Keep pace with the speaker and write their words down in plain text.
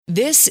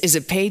This is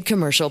a paid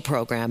commercial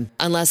program.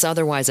 Unless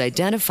otherwise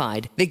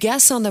identified, the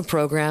guests on the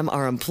program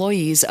are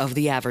employees of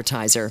the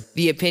advertiser.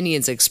 The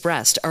opinions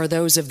expressed are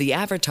those of the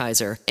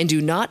advertiser and do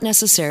not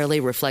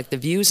necessarily reflect the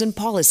views and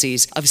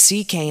policies of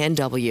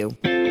CKNW.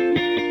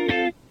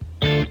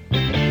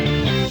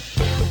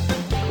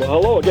 Well,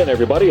 hello again,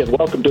 everybody, and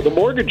welcome to the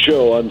Mortgage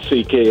Show on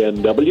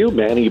CKNW.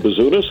 Manny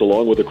Bazunas,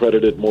 along with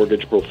accredited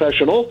mortgage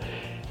professional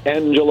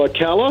Angela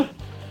Calla.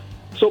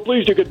 So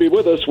pleased you could be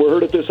with us. We're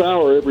heard at this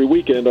hour every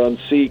weekend on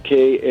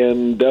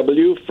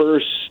CKNW.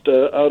 First,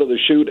 out of the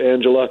chute,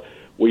 Angela,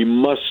 we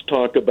must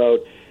talk about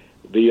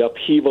the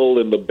upheaval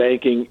in the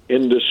banking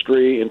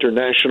industry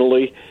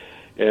internationally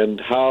and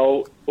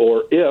how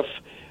or if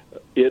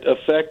it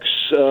affects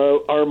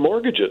our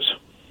mortgages.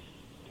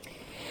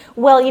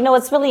 Well, you know,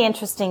 it's really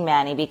interesting,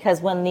 Manny, because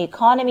when the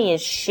economy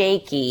is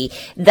shaky,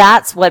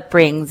 that's what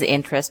brings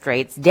interest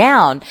rates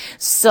down.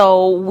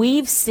 So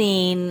we've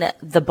seen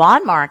the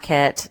bond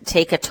market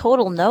take a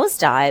total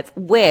nosedive,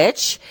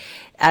 which,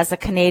 as a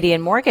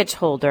Canadian mortgage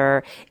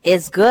holder,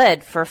 is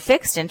good for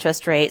fixed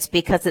interest rates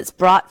because it's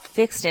brought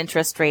fixed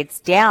interest rates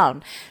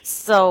down.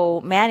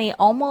 So, Manny,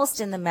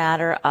 almost in the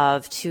matter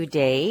of 2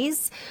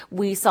 days,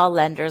 we saw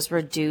lenders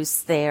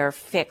reduce their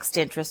fixed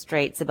interest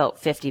rates about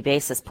 50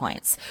 basis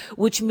points,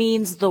 which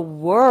means the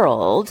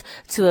world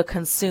to a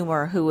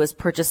consumer who is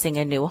purchasing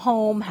a new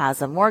home,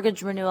 has a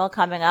mortgage renewal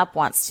coming up,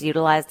 wants to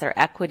utilize their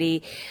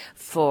equity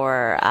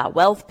for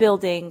wealth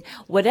building,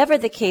 whatever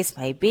the case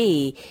may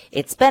be.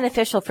 It's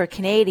beneficial for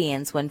Canadians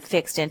when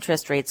fixed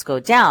interest rates go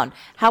down.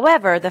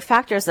 However, the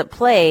factors at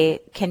play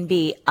can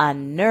be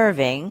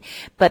unnerving,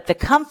 but the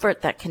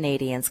comfort that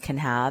Canadians can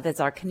have is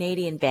our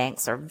Canadian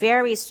banks are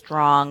very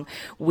strong.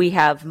 We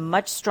have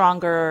much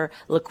stronger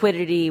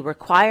liquidity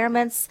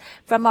requirements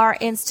from our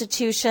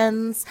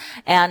institutions,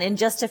 and in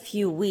just a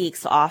few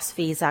weeks,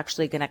 OSFI is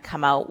actually going to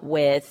come out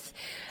with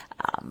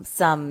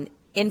some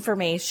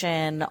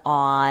information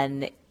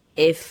on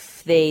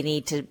if they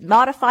need to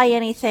modify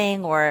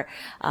anything or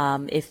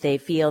if they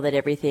feel that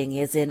everything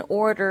is in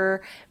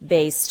order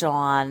based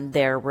on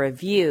their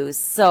reviews.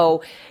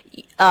 So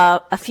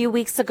a few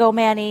weeks ago,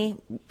 Manny,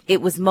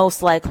 it was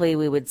most likely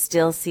we would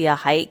still see a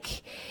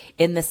hike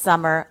in the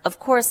summer. Of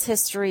course,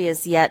 history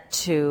is yet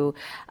to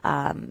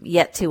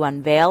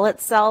unveil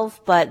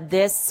itself, but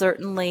this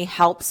certainly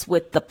helps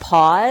with the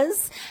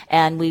pause,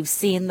 and we've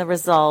seen the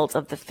result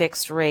of the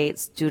fixed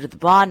rates due to the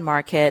bond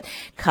market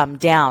come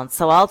down.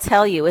 So I'll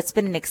tell you, it's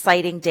been an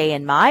exciting day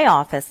in my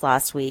office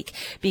last week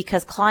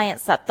because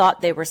clients that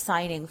thought they were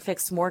signing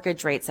fixed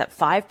mortgage rates at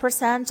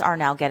 5% are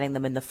now getting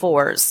them in the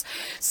 4s.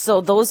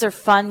 So those are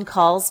fun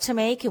calls to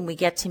make, and we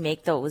get to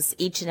make those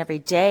each and every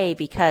day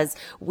because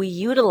we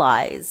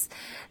utilize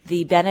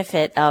the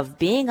benefit of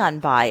being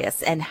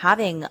unbiased and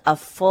having a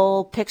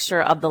full picture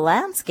of the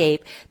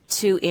landscape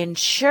to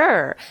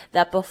ensure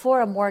that before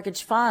a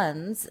mortgage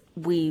funds,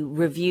 we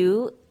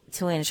review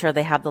to ensure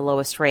they have the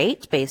lowest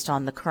rate based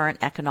on the current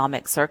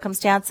economic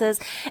circumstances.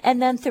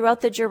 And then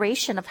throughout the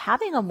duration of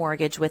having a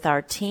mortgage with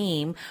our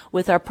team,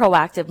 with our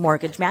proactive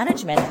mortgage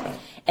management,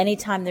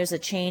 anytime there's a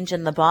change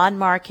in the bond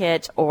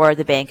market or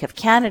the Bank of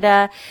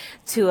Canada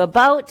to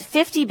about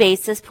 50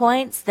 basis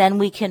points, then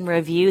we can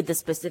review the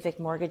specific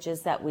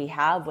mortgages that we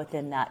have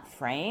within that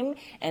frame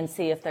and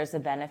see if there's a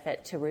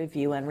benefit to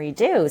review and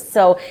redo.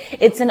 So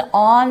it's an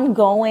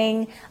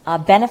ongoing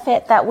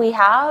benefit that we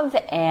have,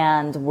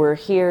 and we're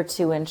here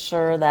to ensure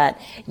that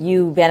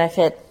you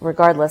benefit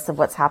regardless of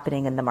what's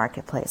happening in the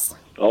marketplace.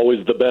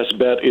 Always the best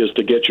bet is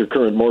to get your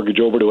current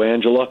mortgage over to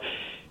Angela,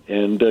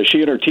 and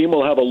she and her team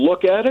will have a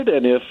look at it,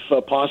 and if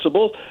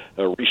possible,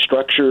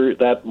 restructure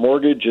that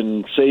mortgage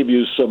and save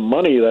you some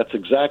money. That's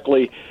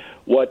exactly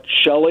what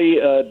Shelley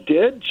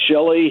did.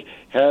 Shelley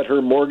had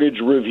her mortgage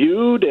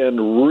reviewed and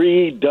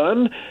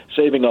redone,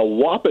 saving a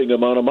whopping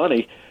amount of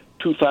money,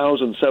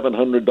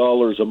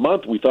 $2,700 a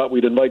month. We thought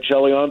we'd invite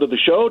Shelley onto the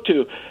show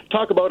to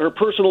talk about her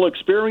personal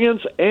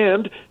experience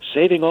and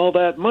saving all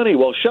that money.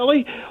 Well,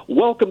 Shelley,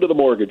 welcome to the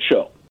Mortgage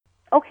Show.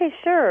 Okay,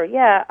 sure.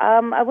 Yeah,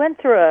 I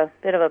went through a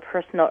bit of a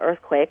personal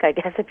earthquake, I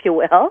guess, if you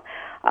will.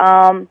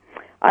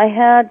 I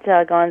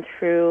had gone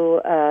through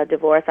a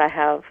divorce. I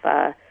have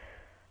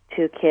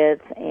 2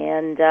 kids,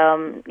 and,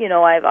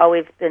 I've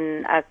always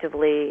been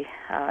actively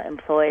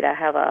employed. I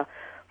have a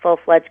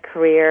full-fledged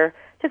career,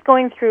 just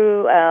going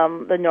through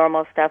the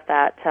normal stuff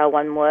that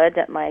one would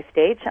at my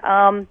stage,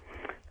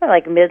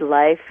 like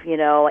midlife,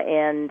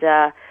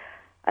 and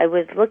I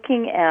was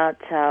looking at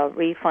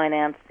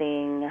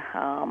refinancing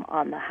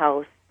on the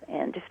house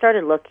and just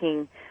started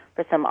looking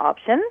for some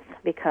options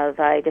because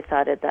I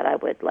decided that I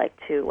would like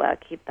to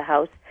keep the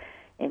house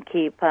and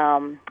keep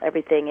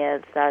everything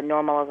as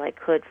normal as I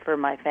could for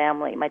my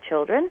family, my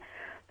children,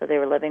 so they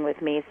were living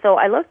with me. So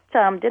I looked,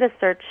 did a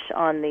search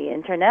on the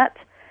internet,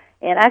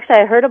 and actually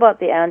I heard about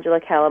the Angela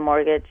Calla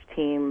mortgage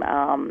team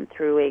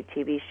through a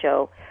TV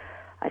show.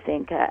 I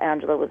think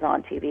Angela was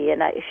on TV,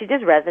 and she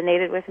just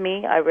resonated with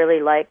me. I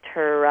really liked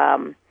her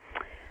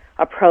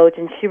approach,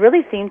 and she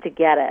really seemed to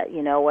get it,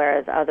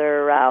 whereas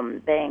other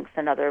banks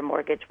and other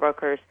mortgage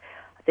brokers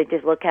They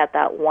just look at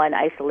that one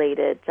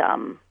isolated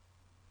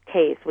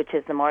case, which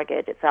is the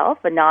mortgage itself,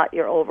 but not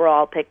your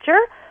overall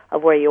picture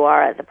of where you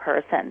are as a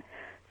person.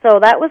 So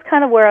that was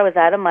kind of where I was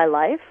at in my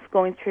life,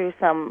 going through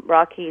some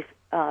rocky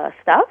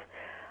stuff.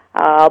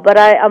 But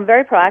I'm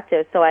very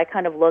proactive, so I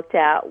kind of looked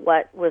at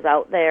what was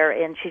out there,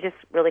 and she just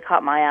really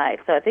caught my eye.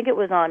 So I think it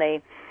was on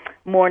a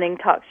morning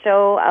talk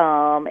show,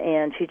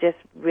 and she just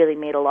really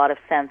made a lot of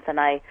sense, and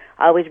I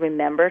always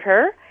remembered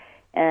her.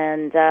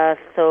 And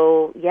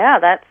so, yeah,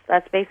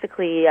 that's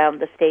basically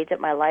the stage of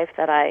my life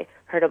that I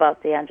heard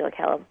about the Angela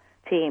Calla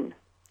team.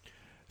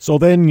 So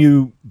then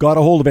you got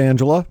a hold of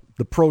Angela.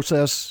 The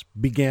process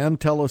began.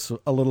 Tell us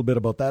a little bit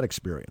about that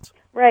experience.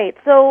 Right.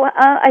 So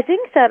I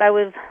think that I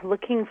was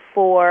looking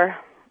for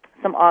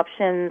some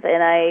options,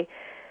 and I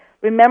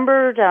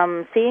remembered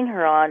seeing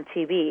her on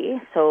TV.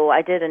 So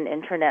I did an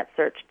internet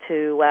search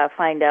to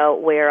find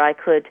out where I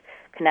could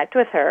connect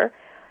with her.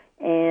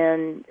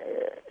 And,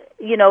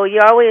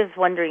 you're always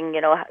wondering,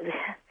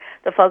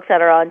 the folks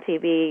that are on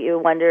TV, you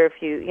wonder if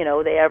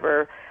they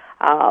ever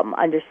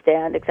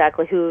understand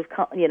exactly who's,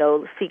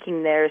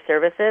 seeking their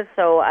services.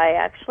 So I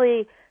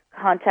actually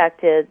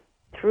contacted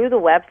through the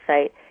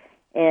website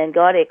and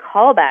got a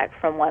call back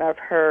from one of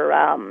her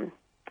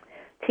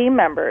team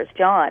members,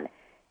 John.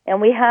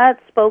 And we had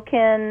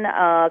spoken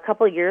a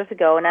couple of years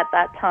ago, and at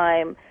that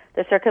time,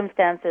 the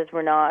circumstances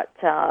were not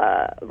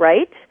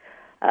right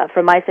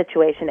for my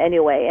situation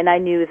anyway. And I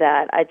knew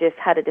that. I just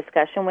had a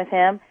discussion with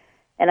him.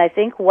 And I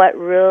think what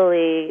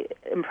really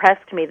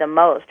impressed me the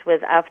most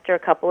was after a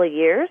couple of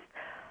years,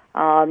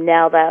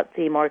 now that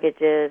the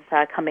mortgage is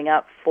coming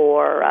up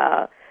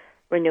for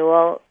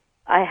renewal,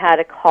 I had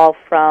a call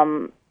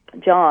from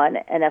John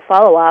and a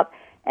follow-up,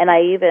 and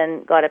I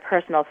even got a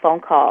personal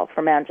phone call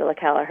from Angela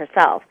Calla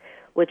herself,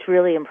 which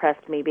really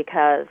impressed me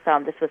because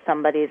this was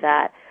somebody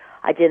that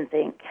I didn't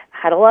think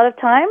had a lot of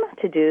time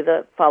to do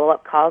the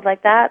follow-up calls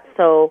like that.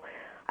 So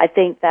I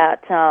think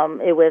that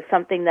it was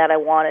something that I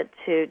wanted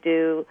to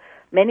do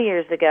many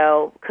years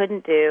ago,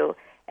 couldn't do,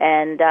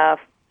 and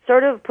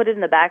sort of put it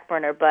in the back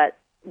burner, but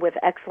with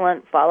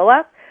excellent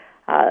follow-up.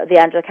 The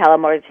Angela Calla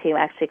mortgage team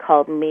actually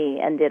called me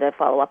and did a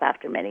follow-up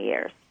after many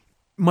years.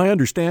 My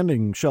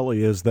understanding,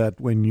 Shelley, is that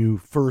when you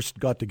first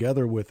got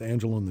together with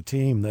Angela and the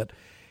team, that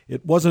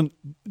it wasn't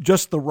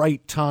just the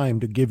right time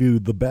to give you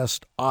the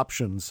best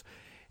options.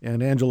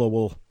 And Angela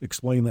will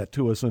explain that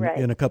to us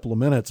in a couple of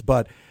minutes.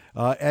 But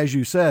as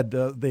you said,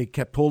 they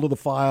kept hold of the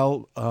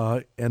file,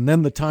 and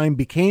then the time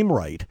became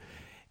right.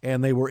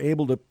 And they were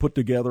able to put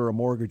together a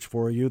mortgage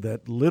for you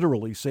that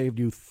literally saved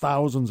you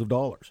thousands of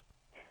dollars.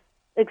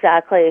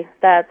 Exactly.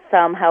 That's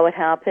how it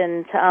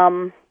happened.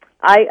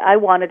 I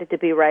wanted it to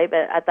be right,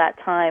 but at that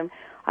time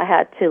I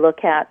had to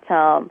look at,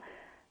 a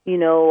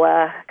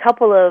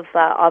couple of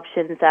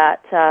options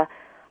that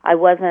I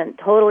wasn't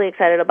totally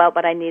excited about,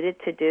 but I needed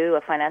to do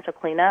a financial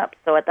cleanup.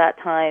 So at that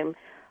time,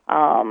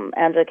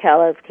 Angela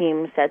Calla's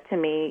team said to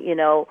me,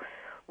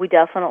 we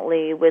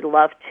definitely would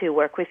love to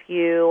work with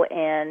you.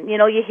 And,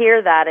 you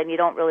hear that and you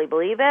don't really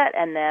believe it.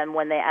 And then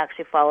when they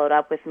actually followed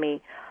up with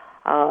me,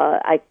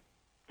 I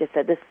just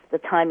said, the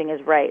timing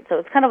is right. So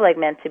it's kind of like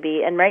meant to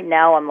be. And right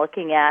now I'm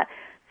looking at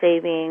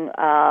saving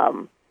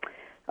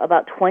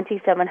about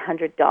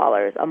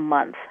 $2,700 a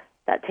month.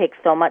 That takes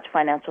so much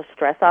financial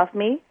stress off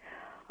me.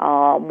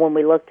 When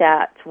we looked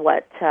at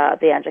what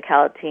the Angela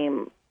Calla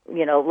team,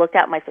 looked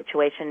at my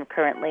situation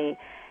currently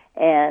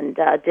and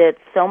did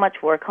so much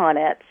work on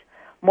it,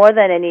 more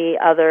than any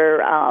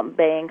other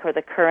bank or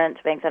the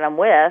current bank that I'm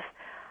with,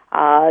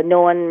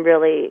 no one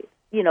really,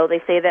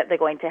 they say that they're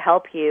going to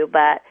help you,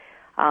 but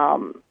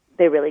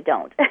they really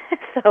don't.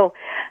 So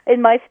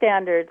in my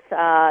standards,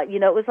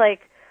 it was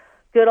like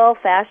good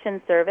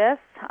old-fashioned service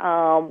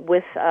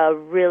with a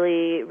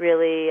really,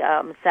 really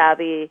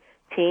savvy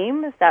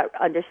team that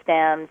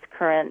understands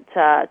current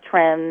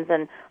trends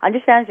and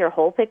understands your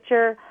whole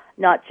picture,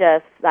 not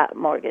just that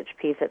mortgage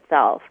piece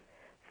itself.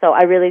 So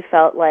I really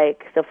felt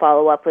like the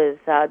follow-up was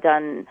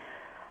done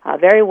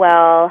very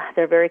well.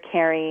 They're very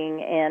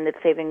caring, and it's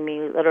saving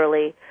me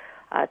literally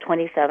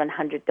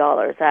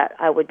 $2,700 that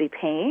I would be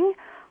paying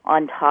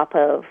on top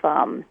of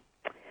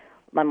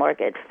my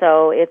mortgage.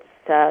 So it's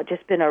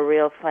just been a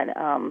real fun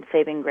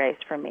saving grace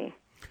for me.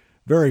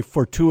 Very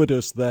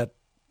fortuitous that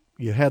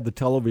you had the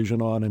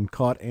television on and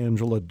caught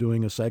Angela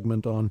doing a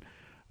segment on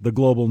the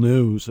Global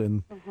News,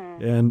 and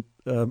it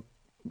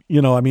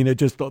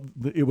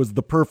was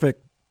the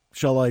perfect,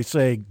 shall I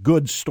say,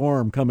 good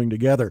storm coming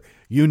together.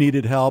 You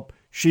needed help.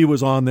 She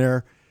was on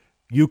there.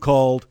 You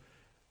called,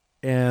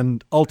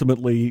 and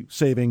ultimately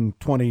saving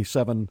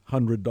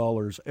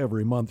 $2,700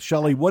 every month.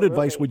 Shelley, what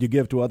advice would you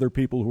give to other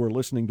people who are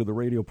listening to the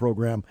radio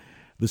program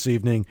this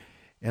evening,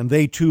 and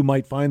they too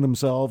might find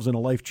themselves in a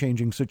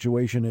life-changing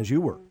situation as you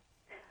were?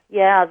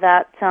 Yeah,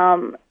 that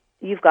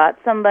you've got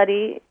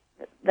somebody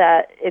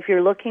that if you're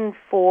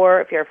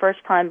a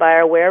first-time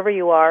buyer, wherever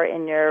you are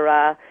in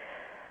your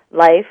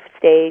life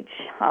stage,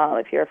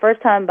 if you're a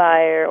first-time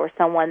buyer or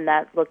someone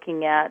that's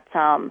looking at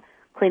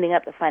cleaning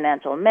up the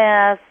financial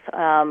mess,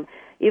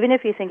 even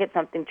if you think it's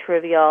something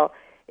trivial,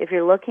 if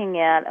you're looking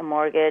at a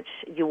mortgage,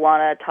 you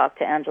want to talk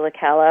to Angela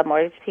Calla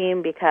mortgage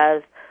team,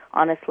 because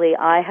honestly,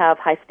 I have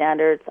high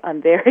standards.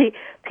 I'm very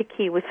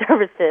picky with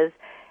services,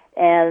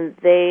 and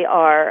they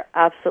are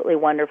absolutely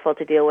wonderful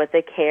to deal with.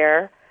 They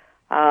care.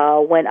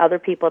 When other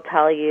people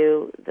tell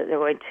you that they're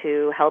going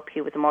to help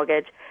you with the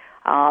mortgage,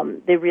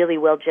 they really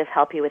will just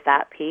help you with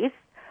that piece.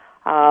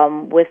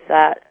 With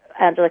that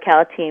Angela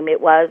Calla team, it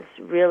was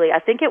really, I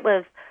think it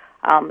was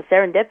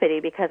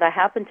serendipity, because I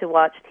happened to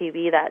watch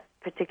TV that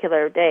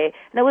particular day,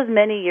 and it was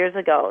many years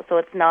ago, so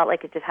it's not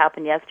like it just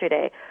happened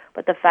yesterday.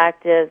 But the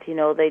fact is,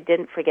 they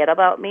didn't forget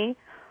about me,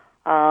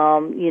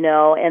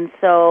 and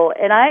so,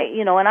 and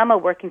I'm a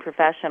working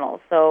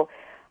professional, so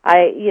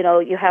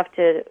you have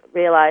to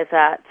realize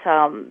that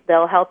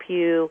they'll help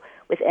you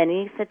with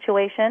any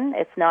situation.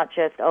 It's not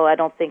just, I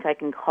don't think I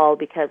can call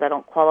because I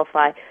don't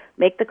qualify.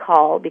 Make the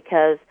call,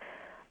 because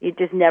you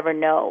just never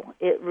know.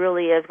 It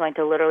really is going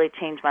to literally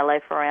change my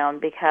life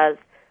around, because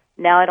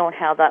now I don't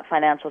have that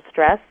financial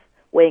stress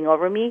weighing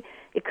over me.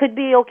 It could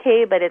be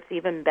okay, but it's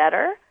even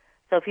better.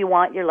 So if you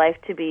want your life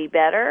to be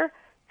better,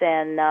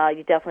 then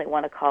you definitely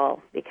want to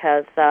call,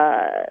 because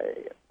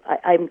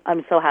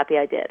I'm so happy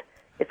I did.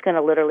 It's going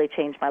to literally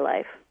change my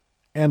life.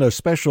 And a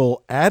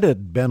special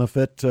added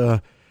benefit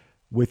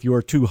with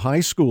your two high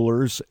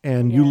schoolers,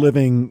 and you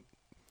living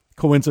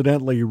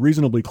coincidentally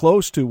reasonably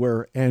close to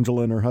where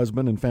Angela and her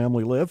husband and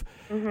family live.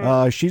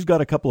 Mm-hmm. She's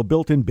got a couple of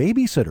built-in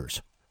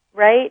babysitters.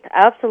 Right,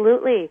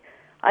 absolutely.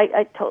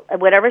 I told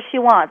whatever she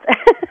wants.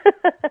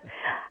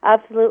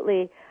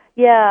 Absolutely.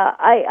 Yeah,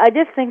 I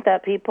just think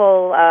that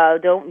people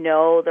don't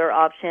know their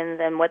options,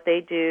 and what they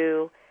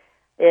do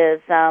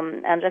is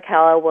Angela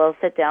Calla will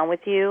sit down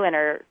with you and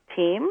her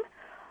team.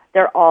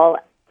 They're all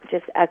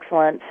just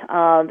excellent.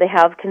 They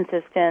have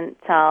consistent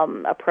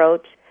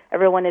approach.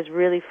 Everyone is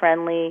really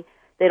friendly.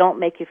 They don't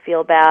make you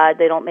feel bad.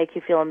 They don't make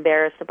you feel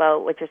embarrassed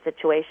about what your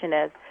situation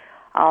is.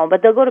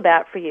 But they'll go to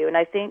bat for you. And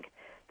I think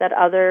that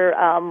other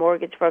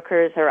mortgage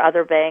brokers or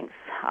other banks,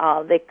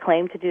 they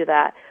claim to do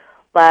that.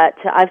 But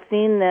I've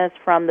seen this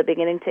from the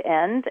beginning to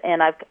end,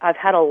 and I've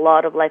had a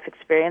lot of life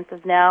experiences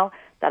now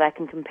that I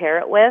can compare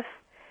it with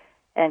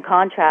and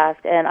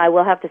contrast. And I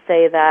will have to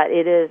say that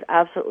it is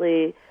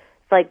absolutely,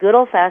 it's like good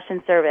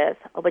old-fashioned service,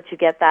 but you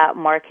get that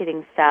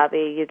marketing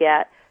savvy. You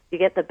get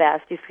the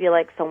best. You feel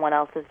like someone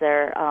else is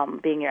there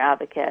being your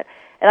advocate.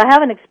 And I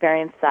haven't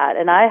experienced that.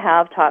 And I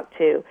have talked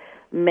to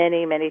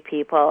many, many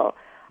people,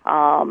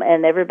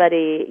 and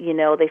everybody,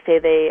 they say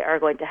they are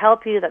going to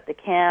help you, that they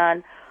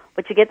can,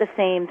 but you get the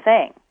same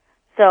thing.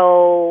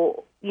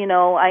 So,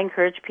 I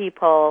encourage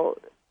people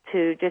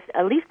to just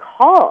at least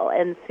call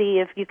and see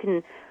if you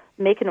can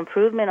make an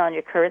improvement on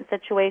your current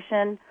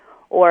situation,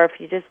 or if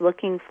you're just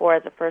looking for,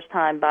 as a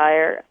first-time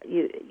buyer,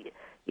 you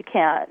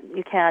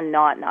can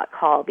not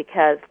call,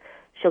 because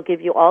she'll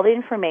give you all the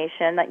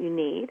information that you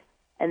need.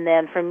 And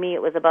then for me,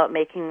 it was about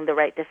making the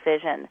right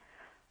decision.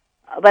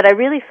 But I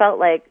really felt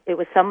like it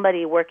was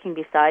somebody working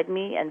beside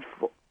me and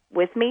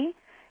with me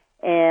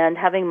and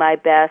having my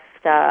best,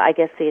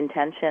 the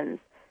intentions.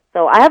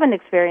 So I haven't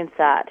experienced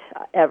that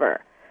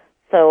ever.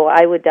 So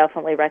I would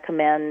definitely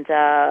recommend,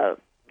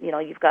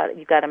 you've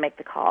got to make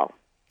the call.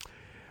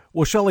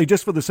 Well, Shelley,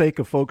 just for the sake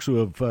of folks who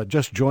have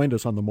just joined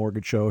us on the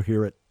Mortgage Show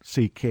here at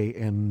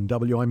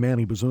CKNW, I'm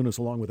Manny Bazunas,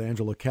 along with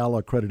Angela Calla,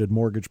 accredited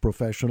mortgage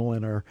professional,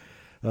 and our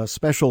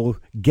special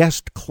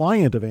guest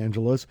client of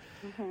Angela's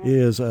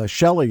is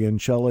Shelley,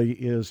 and Shelley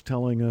is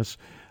telling us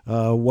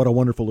what a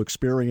wonderful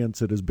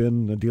experience it has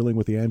been dealing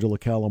with the Angela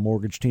Calla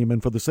mortgage team.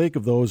 And for the sake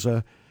of those,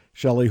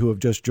 Shelley, who have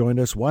just joined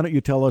us, why don't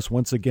you tell us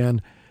once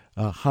again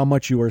how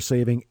much you are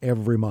saving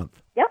every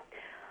month? Yep.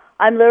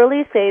 I'm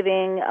literally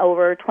saving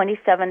over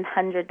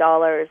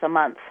 $2,700 a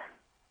month.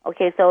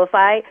 Okay, so if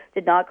I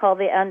did not call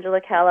the Angela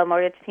Calla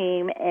mortgage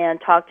team and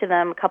talk to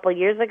them a couple of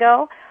years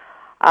ago,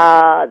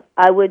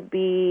 I would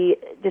be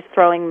just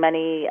throwing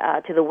money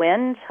to the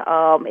wind.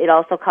 It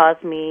also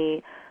caused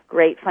me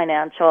great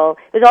financial.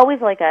 It was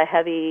always like a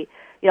heavy,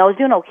 I was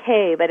doing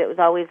okay, but it was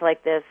always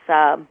like this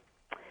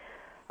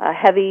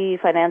heavy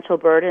financial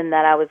burden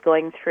that I was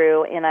going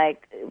through, and I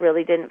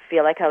really didn't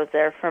feel like I was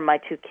there for my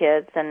two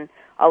kids, and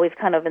always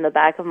kind of in the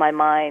back of my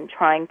mind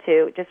trying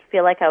to just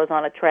feel like I was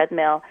on a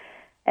treadmill.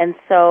 And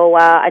so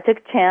I took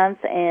a chance,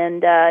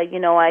 and,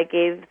 I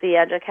gave the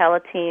Angela Calla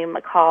team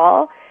a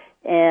call,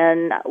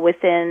 and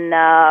within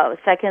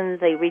seconds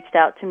they reached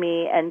out to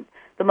me. And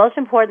the most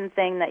important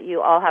thing that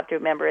you all have to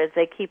remember is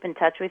they keep in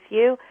touch with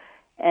you,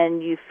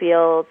 and you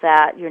feel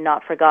that you're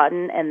not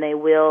forgotten, and they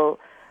will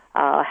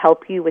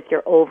help you with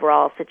your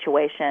overall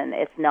situation.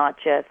 It's not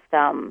just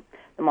the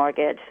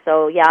mortgage.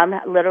 So, yeah, I'm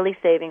literally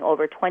saving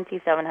over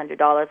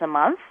 $2,700 a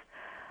month.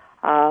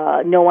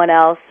 No one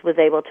else was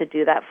able to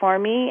do that for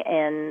me,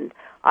 and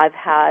I've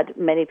had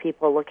many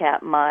people look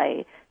at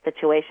my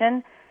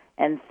situation.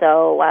 And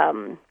so,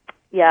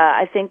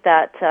 I think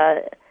that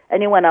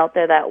anyone out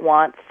there that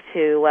wants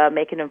to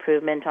make an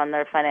improvement on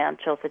their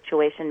financial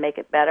situation, make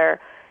it better,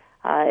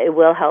 it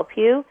will help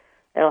you.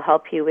 It'll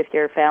help you with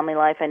your family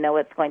life. I know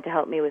it's going to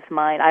help me with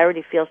mine. I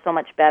already feel so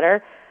much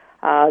better.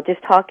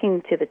 just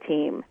talking to the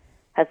team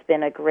has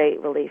been a great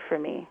relief for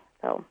me.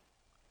 So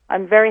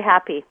I'm very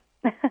happy,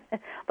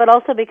 but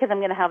also because I'm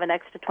going to have an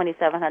extra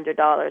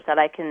 $2,700 that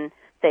I can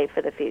save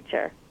for the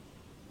future.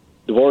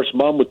 Divorced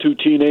mom with 2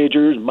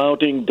 teenagers,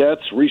 mounting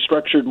debts,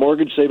 restructured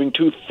mortgage, saving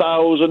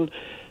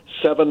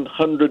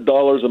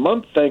 $2,700 a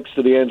month thanks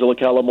to the Angela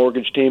Calla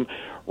mortgage team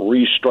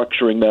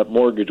restructuring that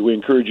mortgage. We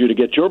encourage you to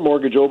get your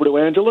mortgage over to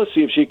Angela,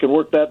 see if she can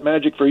work that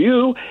magic for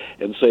you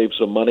and save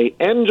some money.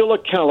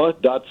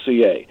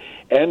 AngelaCalla.ca.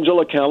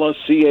 Angela Calla,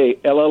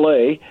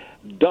 CALLA.ca.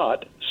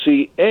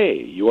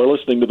 You are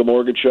listening to The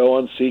Mortgage Show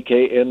on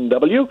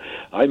CKNW.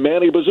 I'm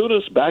Manny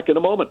Bazunas. Back in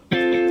a moment.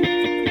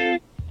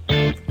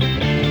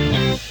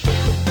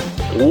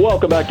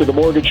 Welcome back to The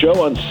Mortgage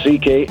Show on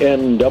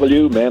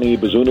CKNW. Manny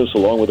Bazunas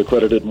along with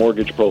accredited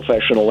mortgage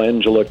professional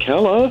Angela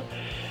Calla.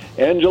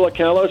 Angela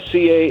Calla,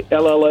 CALLA.ca.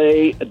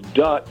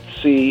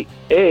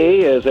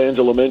 As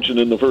Angela mentioned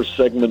in the first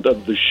segment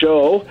of the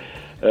show,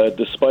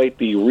 despite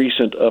the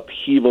recent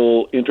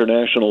upheaval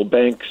international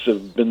banks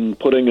have been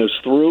putting us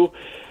through,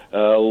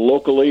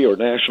 locally or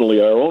nationally,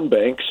 our own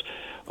banks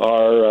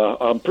are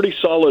on pretty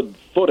solid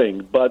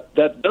footing, but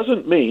that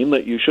doesn't mean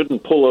that you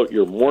shouldn't pull out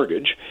your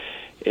mortgage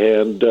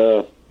and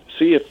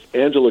see if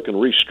Angela can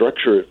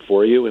restructure it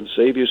for you and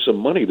save you some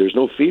money. There's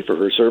no fee for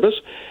her service.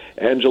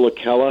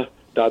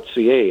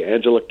 AngelaCalla.ca.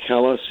 Angela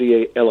Calla,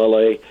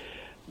 CALLA.ca.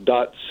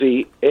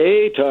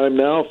 Time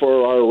now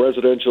for our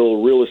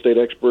residential real estate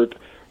expert,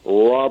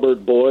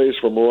 Robert Boys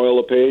from Royal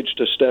LePage,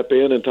 to step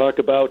in and talk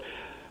about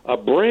a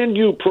brand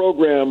new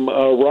program,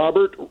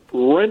 Robert,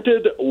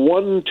 Rented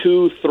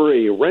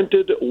 123.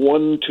 Rented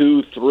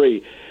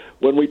 123.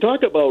 When we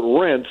talk about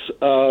rents,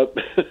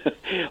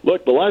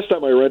 look, the last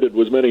time I rented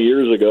was many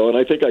years ago, and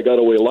I think I got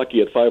away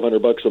lucky at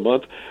 $500 a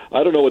month.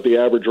 I don't know what the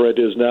average rent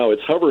is now.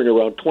 It's hovering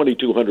around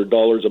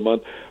 $2,200 a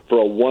month for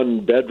a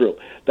one-bedroom.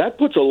 That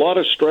puts a lot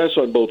of stress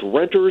on both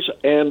renters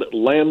and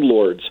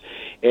landlords,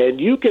 and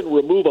you can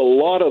remove a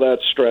lot of that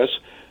stress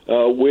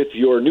with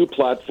your new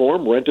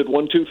platform, Rented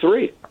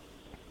 123.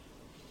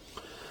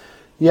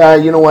 Yeah,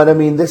 you know what? I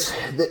mean, this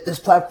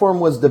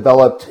platform was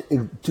developed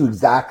to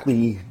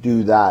exactly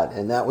do that,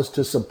 and that was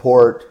to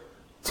support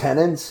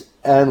tenants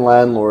and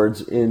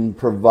landlords in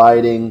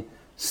providing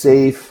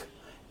safe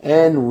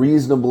and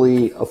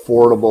reasonably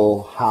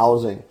affordable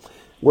housing.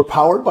 We're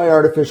powered by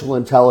artificial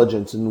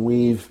intelligence, and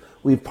we've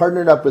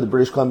partnered up with the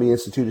British Columbia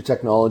Institute of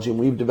Technology, and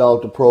we've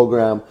developed a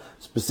program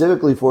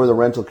specifically for the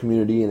rental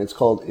community, and it's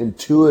called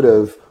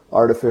Intuitive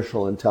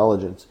Artificial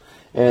Intelligence.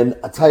 And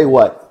I'll tell you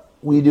what,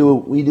 we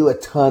do a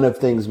ton of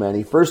things,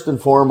 Manny. First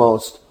and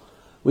foremost,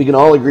 we can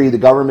all agree the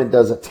government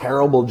does a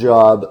terrible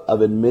job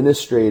of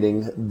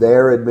administrating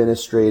their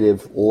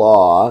administrative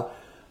law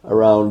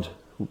around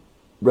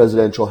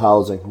residential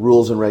housing,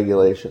 rules and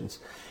regulations.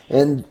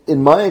 And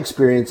in my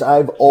experience,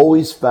 I've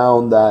always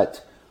found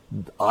that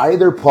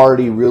either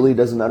party really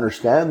doesn't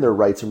understand their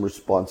rights and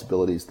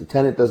responsibilities. The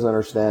tenant doesn't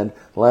understand,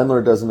 the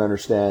landlord doesn't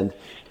understand,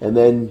 and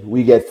then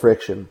we get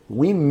friction.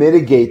 We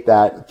mitigate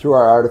that through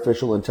our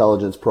artificial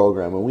intelligence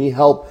program, and we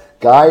help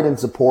guide and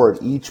support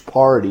each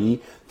party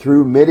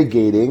through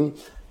mitigating,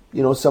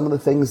 some of the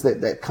things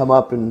that come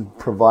up in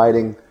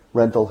providing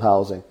rental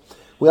housing.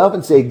 We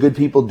often say good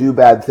people do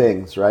bad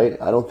things, right?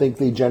 I don't think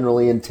they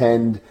generally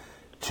intend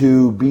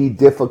to be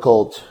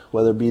difficult,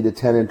 whether it be the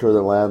tenant or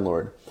the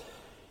landlord.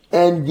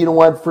 And you know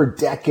what? For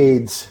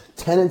decades,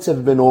 tenants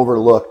have been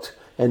overlooked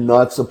and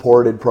not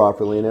supported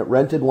properly. And at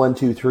Rented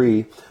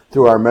 123,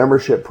 through our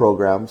membership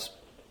programs,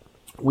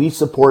 we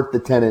support the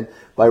tenant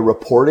by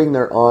reporting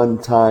their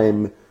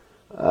on-time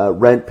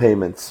rent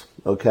payments,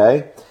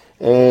 okay?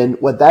 And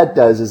what that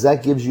does is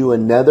that gives you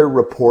another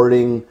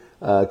reporting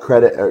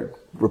credit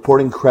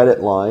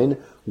line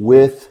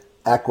with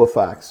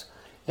Equifax.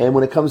 And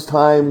when it comes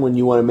time when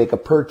you want to make a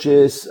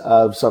purchase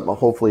of something,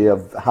 hopefully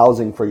of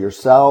housing for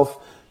yourself,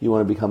 you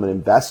want to become an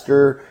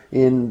investor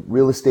in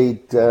real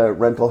estate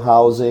rental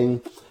housing,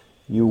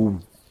 you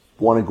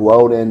want to go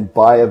out and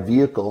buy a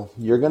vehicle,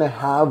 you're going to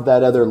have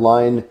that other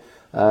line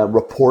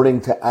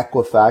reporting to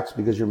Equifax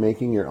because you're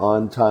making your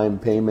on-time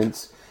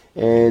payments,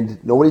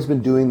 and nobody's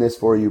been doing this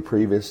for you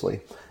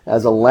previously.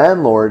 As a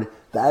landlord,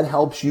 that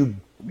helps you,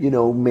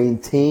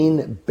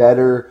 maintain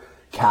better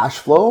cash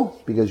flow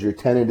because your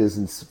tenant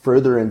is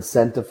further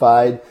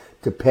incentivized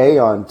to pay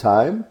on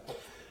time.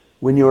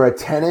 When you're a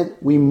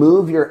tenant, we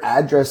move your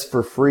address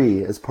for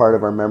free as part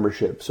of our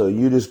membership. So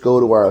you just go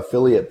to our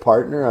affiliate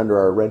partner under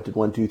our Rented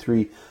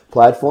 123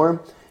 platform,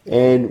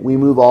 and we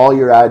move all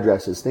your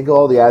addresses. Think of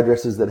all the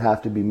addresses that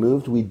have to be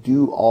moved. We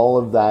do all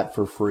of that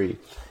for free.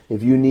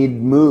 If you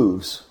need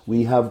moves,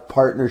 we have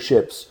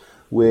partnerships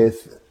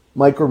with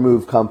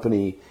Micromove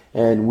Company,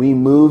 and we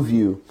move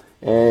you,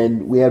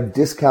 and we have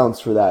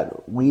discounts for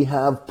that. We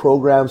have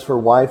programs for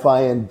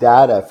Wi-Fi and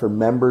data for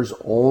members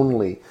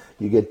only.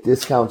 You get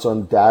discounts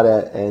on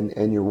data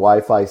and your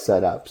Wi-Fi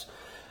setups.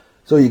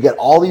 So you get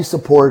all these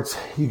supports,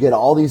 you get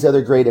all these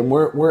other great, and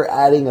we're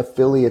adding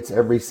affiliates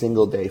every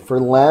single day. For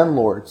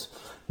landlords,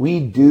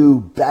 we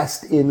do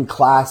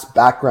best-in-class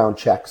background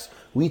checks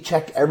We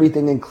check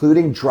everything,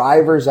 including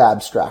driver's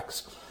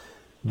abstracts.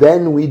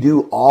 Then we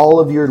do all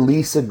of your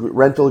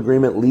rental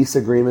agreement, lease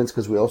agreements,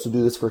 because we also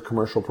do this for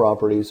commercial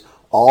properties.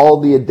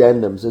 All the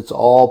addendums, it's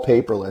all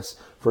paperless.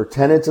 For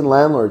tenants and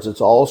landlords,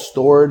 it's all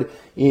stored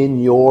in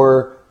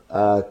your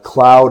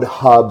cloud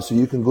hub, so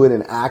you can go in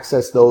and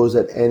access those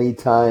at any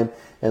time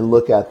and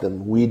look at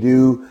them. We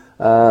do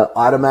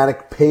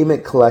automatic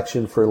payment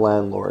collection for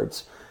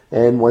landlords.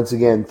 And once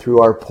again,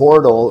 through our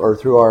portal or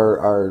through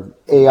our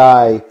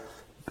AI,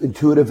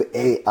 intuitive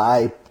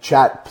AI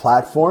chat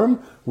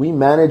platform, we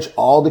manage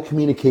all the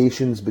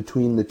communications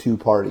between the two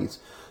parties.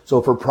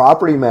 So for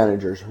property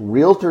managers,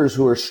 realtors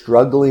who are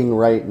struggling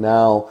right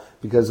now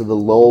because of the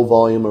low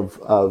volume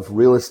of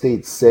real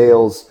estate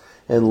sales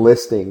and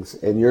listings,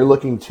 and you're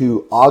looking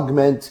to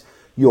augment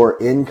your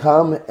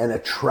income and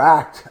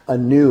attract a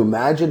new,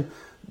 imagine,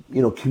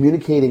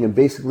 communicating and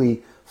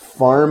basically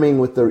farming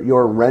with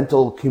your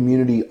rental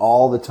community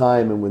all the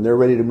time, and when they're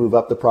ready to move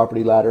up the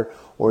property ladder,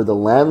 or the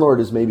landlord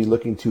is maybe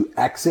looking to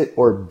exit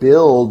or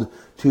build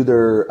to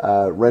their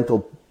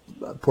rental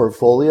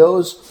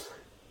portfolios,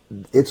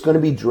 it's going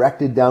to be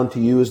directed down to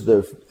you as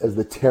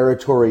the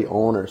territory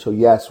owner. So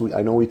yes,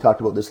 I know we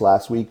talked about this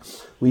last week.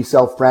 We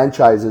sell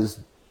franchises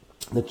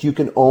that you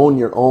can own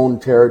your own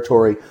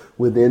territory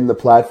within the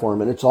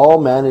platform, and it's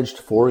all managed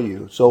for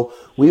you. So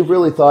we've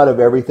really thought of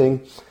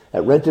everything.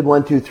 At Rented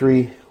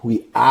 123,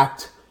 we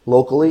act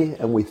locally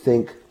and we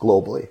think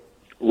globally.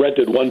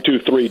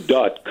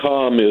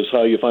 Rented123.com is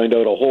how you find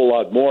out a whole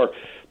lot more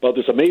about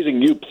this amazing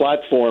new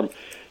platform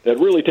that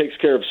really takes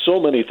care of so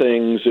many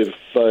things. If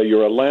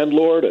you're a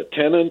landlord, a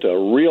tenant, a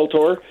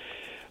realtor.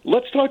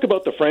 Let's talk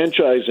about the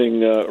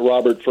franchising,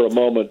 Robert, for a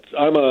moment.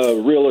 I'm a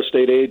real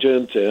estate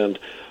agent, and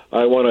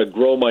I want to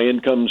grow my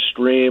income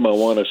stream. I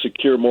want to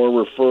secure more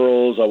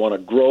referrals. I want to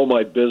grow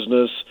my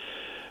business.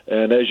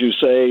 And as you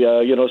say,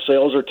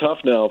 sales are tough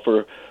now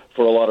for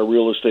a lot of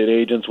real estate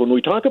agents. When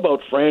we talk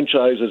about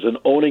franchises and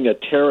owning a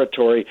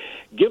territory,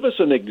 give us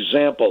an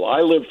example.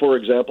 I live, for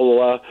example,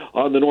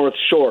 on the North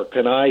Shore.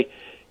 Can I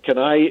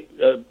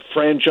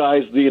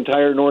franchise the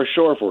entire North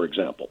Shore, for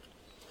example?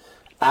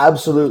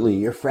 Absolutely.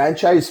 Your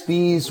franchise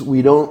fees,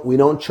 we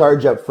don't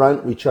charge up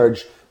front. We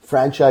charge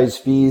franchise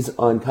fees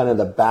on kind of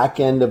the back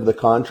end of the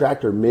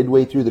contract or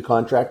midway through the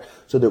contract,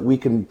 so that we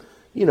can,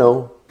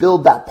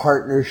 build that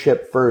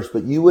partnership first.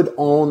 But you would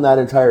own that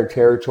entire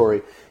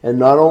territory. And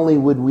not only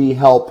would we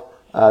help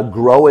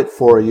grow it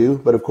for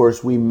you, but of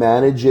course we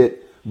manage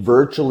it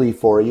virtually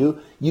for you.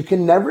 You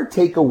can never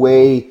take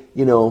away,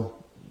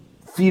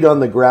 feet on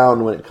the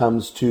ground when it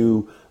comes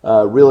to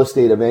real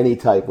estate of any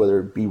type, whether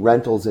it be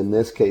rentals in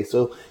this case.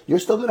 So you're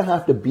still going to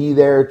have to be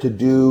there to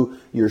do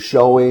your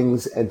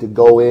showings and to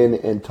go in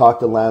and talk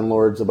to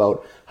landlords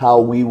about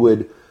how we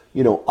would,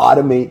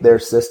 automate their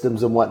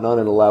systems and whatnot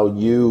and allow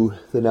you,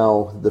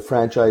 the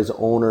franchise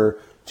owner,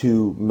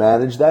 to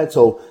manage that.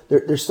 So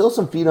there's still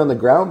some feet on the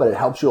ground, but it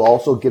helps you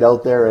also get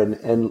out there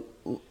and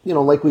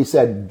like we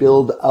said,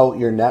 build out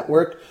your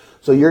network.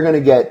 So you're going to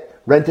get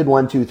Rented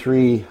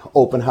 123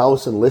 open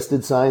house and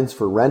listed signs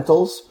for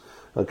rentals.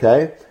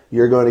 Okay.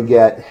 You're going to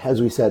get,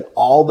 as we said,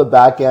 all the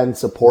back end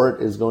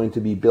support is going to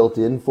be built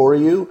in for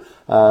you.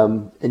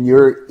 And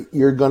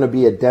you're going to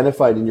be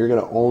identified and you're going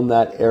to own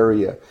that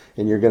area,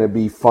 and you're going to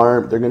be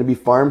farmed. They're going to be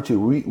farmed to.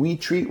 We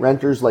treat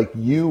renters like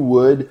you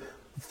would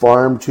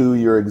farm to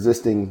your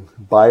existing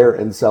buyer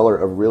and seller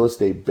of real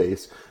estate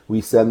base.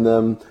 We send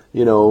them,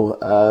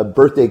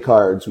 birthday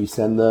cards. We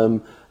send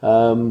them,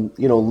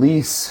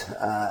 lease,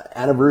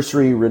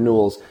 anniversary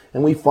renewals,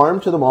 and we farm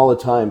to them all the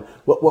time.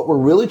 What we're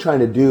really trying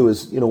to do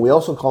is, we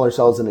also call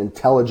ourselves an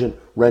intelligent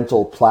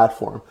rental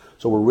platform.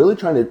 So we're really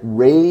trying to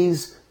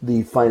raise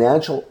the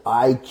financial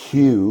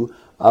IQ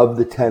of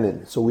the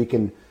tenant, so we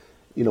can,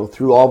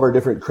 through all of our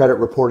different credit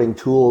reporting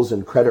tools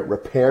and credit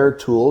repair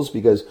tools,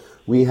 because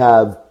we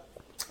have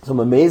some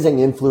amazing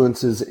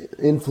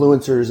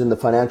influencers in the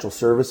financial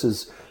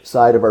services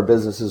side of our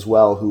business as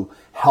well, who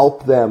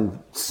help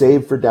them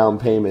save for down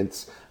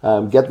payments,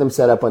 get them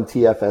set up on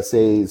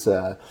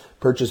TFSAs,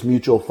 purchase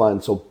mutual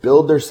funds. So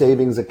build their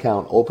savings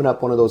account, open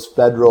up one of those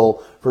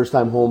federal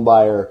first-time home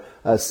buyer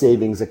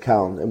savings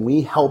account. And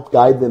we help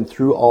guide them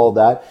through all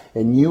that.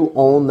 And you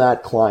own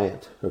that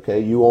client, okay?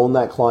 You own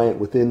that client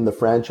within the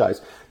franchise.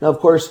 Now, of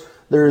course,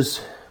 there's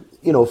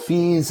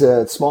fees,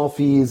 small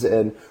fees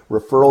and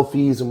referral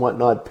fees and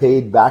whatnot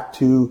paid back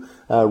to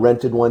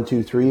Rented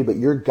 123, but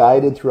you're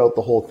guided throughout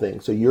the whole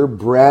thing. So you're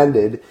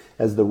branded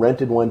as the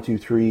Rented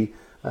 123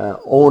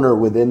 owner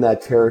within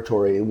that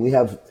territory. And we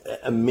have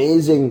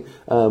amazing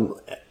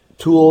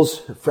tools,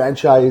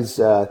 franchise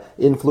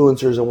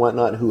influencers and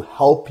whatnot who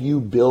help you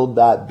build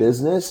that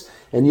business.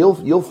 And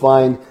you'll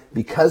find,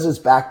 because it's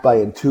backed by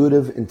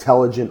intuitive,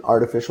 intelligent,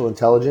 artificial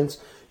intelligence,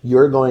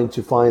 you're going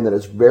to find that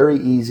it's very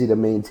easy to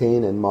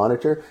maintain and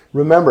monitor.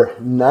 Remember,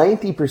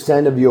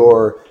 90% of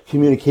your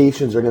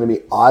communications are going to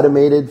be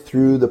automated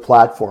through the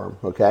platform,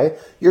 okay?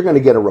 You're going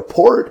to get a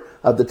report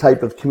of the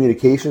type of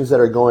communications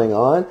that are going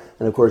on.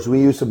 And of course, we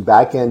use some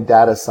back-end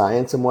data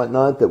science and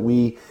whatnot that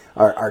we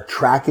are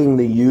tracking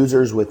the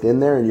users within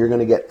there, and you're going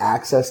to get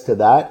access to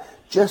that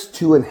just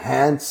to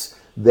enhance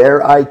their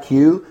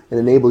IQ and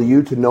enable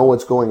you to know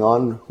what's going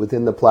on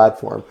within the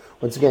platform.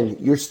 Once again,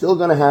 you're still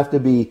going to have to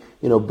be,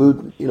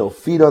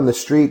 feet on the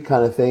street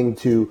kind of thing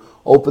to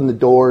open the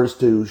doors,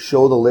 to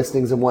show the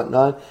listings and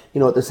whatnot.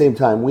 At the same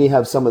time, we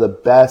have some of the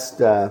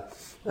best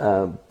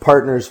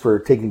partners for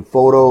taking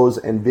photos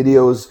and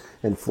videos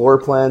and floor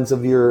plans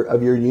of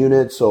your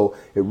unit. So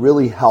it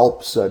really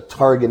helps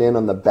target in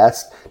on the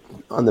best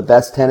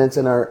tenants.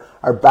 And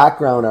our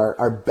background,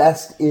 our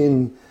best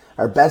in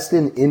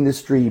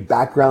industry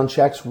background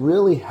checks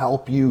really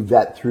help you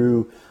vet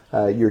through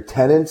your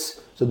tenants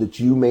so that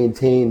you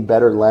maintain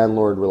better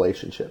landlord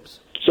relationships.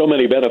 So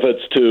many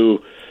benefits to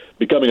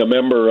becoming a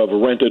member of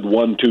Rented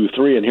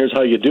 123, and here's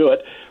how you do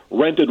it.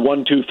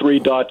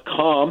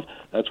 Rented123.com.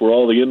 That's where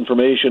all the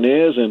information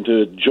is, and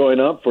to join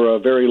up for a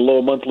very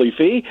low monthly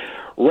fee,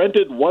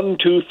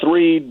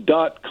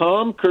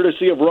 Rented123.com,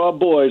 courtesy of Rob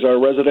Boys, our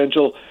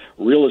residential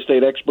real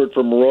estate expert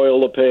from Royal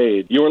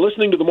LePage. You are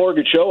listening to The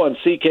Mortgage Show on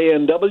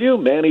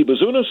CKNW. Manny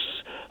Bazunas,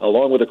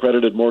 along with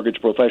accredited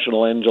mortgage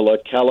professional Angela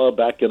Calla.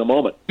 Back in a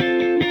moment.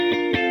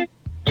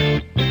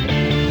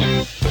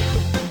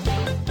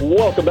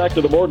 Welcome back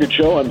to The Mortgage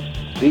Show on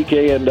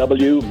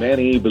CKNW.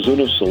 Manny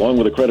Bazunas, along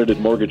with accredited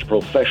mortgage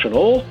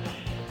professional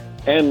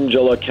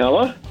Angela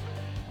Calla.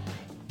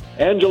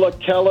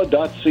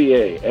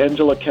 AngelaCalla.ca.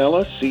 Angela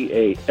Calla,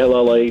 CALLA.ca.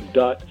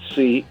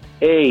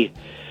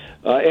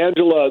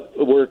 Angela,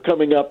 we're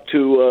coming up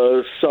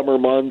to summer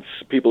months.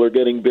 People are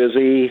getting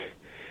busy.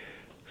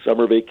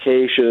 Summer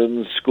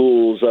vacations,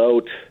 school's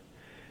out.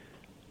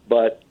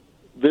 But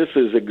this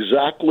is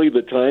exactly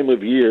the time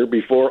of year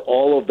before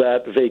all of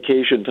that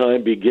vacation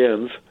time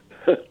begins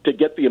to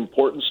get the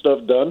important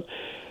stuff done.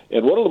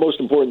 And one of the most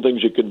important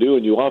things you can do,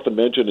 and you often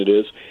mention it,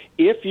 is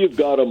if you've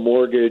got a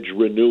mortgage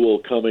renewal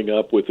coming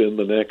up within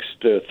the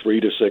next 3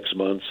 to 6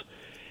 months,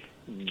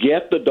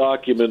 get the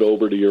document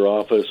over to your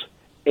office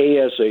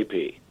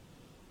ASAP.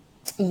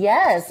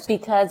 Yes,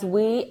 because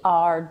we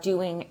are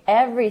doing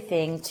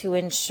everything to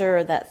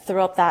ensure that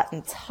throughout that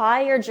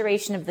entire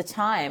duration of the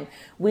time,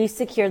 we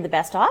secure the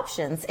best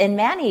options. And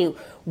Manny,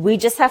 we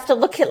just have to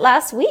look at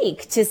last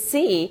week to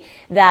see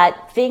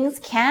that things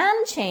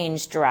can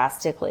change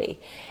drastically.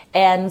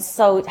 And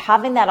so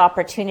having that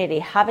opportunity,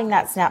 having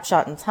that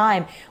snapshot in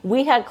time,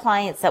 we had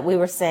clients that we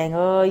were saying,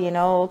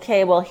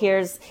 okay, well,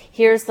 here's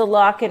the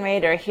lock-in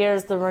rate or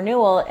here's the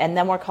renewal. And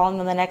then we're calling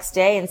them the next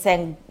day and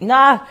saying,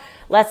 nah,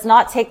 let's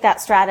not take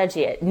that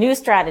strategy. New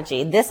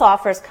strategy. This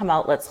offer's come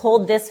out. Let's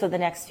hold this for the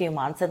next few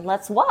months and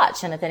let's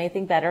watch. And if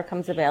anything better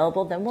comes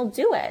available, then we'll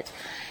do it.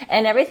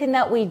 And everything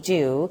that we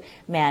do,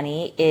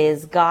 Manny,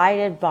 is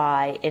guided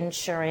by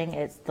ensuring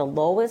it's the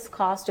lowest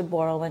cost of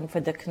borrowing for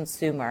the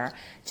consumer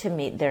to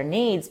meet their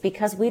needs,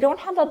 because we don't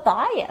have a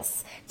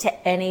bias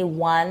to any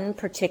one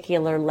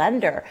particular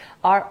lender.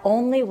 Our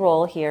only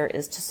role here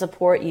is to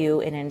support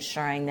you in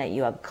ensuring that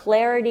you have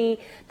clarity,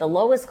 the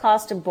lowest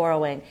cost of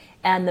borrowing,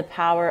 and the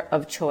power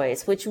of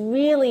choice, which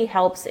really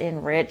helps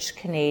enrich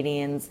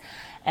Canadians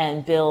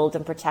and build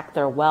and protect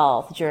their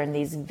wealth during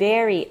these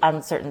very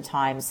uncertain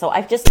times. So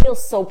I just feel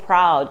so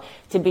proud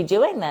to be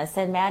doing this.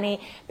 And Manny,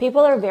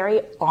 people are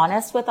very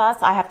honest with us.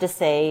 I have to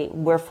say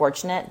we're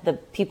fortunate. The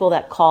people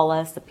that call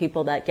us, the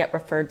people that get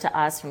referred to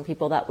us from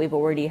people that we've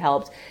already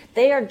helped,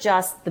 they are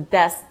just the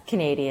best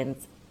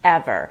Canadians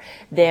ever.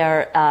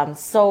 They're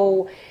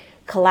so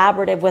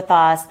collaborative with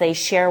us. They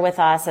share with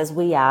us as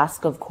we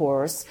ask, of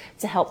course,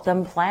 to help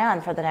them plan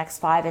for the next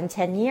 5 and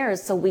 10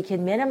 years so we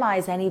can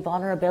minimize any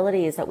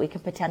vulnerabilities that we can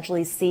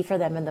potentially see for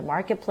them in the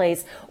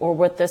marketplace or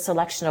with the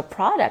selection of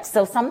products.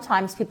 So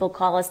sometimes people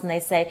call us and they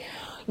say,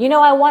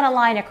 I want a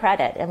line of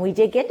credit. And we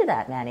dig into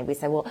that, Manny. We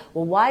say, well,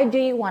 why do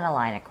you want a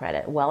line of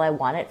credit? Well, I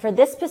want it for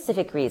this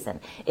specific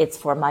reason. It's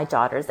for my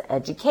daughter's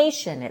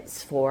education.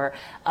 It's for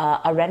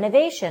a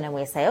renovation. And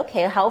we say,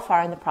 okay, how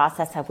far in the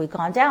process have we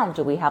gone down?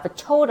 Do we have a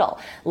total?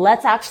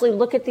 Let's actually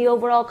look at the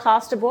overall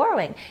cost of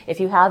borrowing. If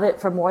you have it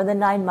for more than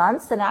 9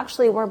 months, then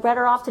actually we're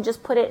better off to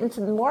just put it into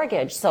the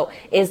mortgage. So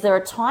is there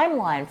a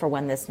timeline for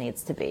when this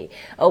needs to be?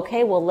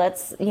 Okay, well,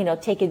 let's,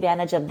 take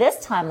advantage of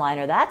this timeline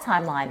or that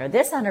timeline or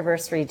this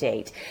anniversary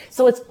date.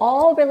 So it's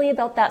all really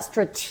about that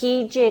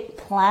strategic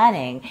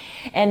planning.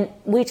 And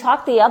we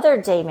talked the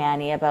other day,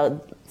 Manny,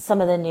 about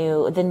some of the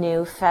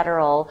new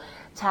federal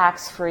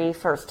tax-free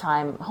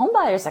first-time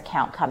homebuyers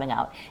account coming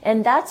out.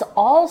 And that's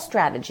all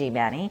strategy,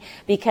 Manny,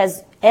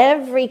 because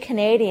every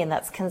Canadian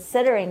that's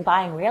considering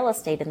buying real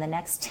estate in the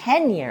next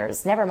 10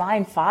 years, never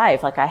mind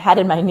 5, like I had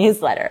in my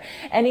newsletter,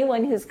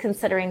 anyone who's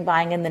considering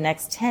buying in the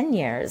next 10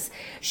 years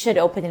should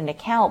open an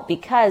account,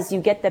 because you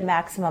get the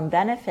maximum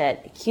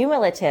benefit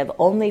cumulative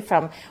only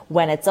from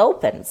when it's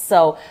open.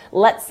 So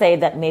let's say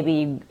that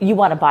maybe you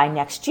want to buy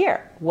next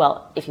year.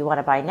 Well, if you want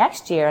to buy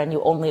next year and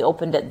you only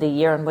opened it the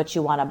year in which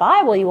you want to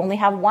buy, well, you only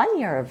have 1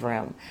 year of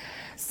room.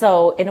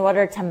 So in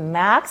order to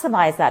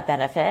maximize that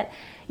benefit,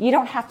 you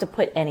don't have to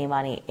put any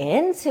money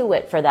into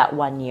it for that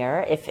 1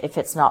 year if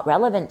it's not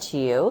relevant to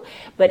you.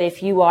 But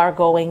if you are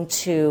going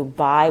to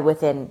buy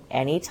within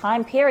any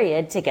time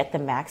period to get the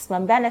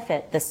maximum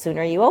benefit, the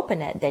sooner you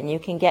open it, then you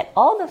can get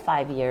all the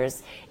 5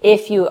 years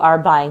if you are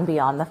buying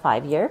beyond the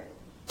 5-year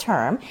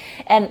term.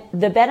 And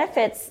the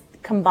benefits,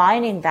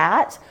 combining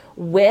that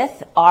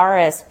with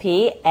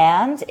RSP,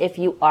 and if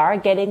you are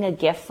getting a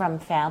gift from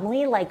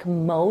family, like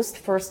most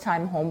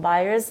first-time home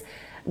buyers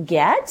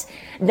get,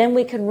 then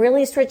we can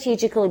really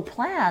strategically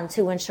plan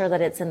to ensure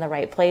that it's in the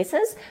right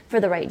places for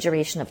the right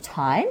duration of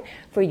time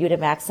for you to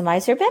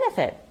maximize your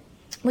benefit.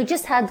 We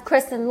just had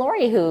Chris and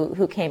Lori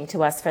who came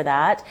to us for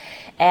that.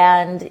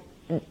 And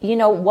you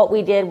know, what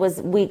we did was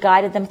we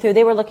guided them through.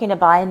 They were looking to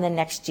buy in the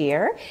next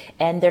year,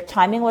 and their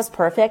timing was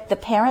perfect. The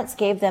parents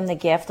gave them the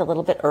gift a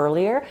little bit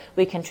earlier.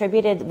 We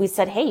contributed. We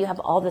said, hey, you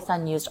have all this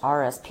unused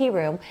RSP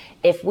room.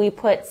 If we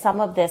put some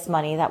of this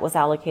money that was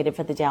allocated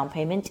for the down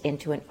payment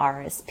into an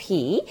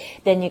RSP,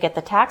 then you get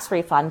the tax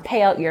refund,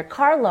 pay out your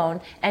car loan,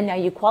 and now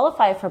you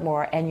qualify for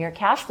more, and your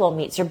cash flow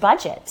meets your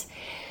budget.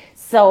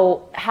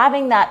 So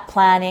having that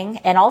planning,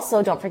 and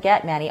also don't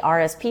forget, Manny,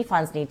 RSP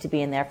funds need to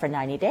be in there for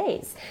 90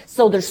 days.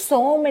 So there's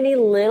so many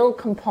little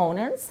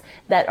components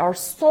that are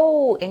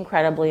so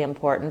incredibly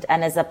important.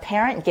 And as a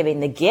parent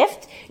giving the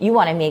gift, you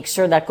want to make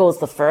sure that goes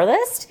the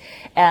furthest.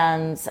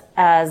 And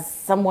as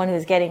someone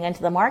who's getting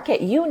into the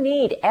market, you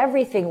need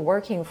everything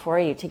working for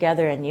you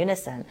together in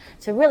unison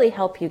to really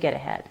help you get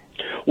ahead.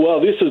 Well,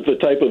 this is the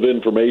type of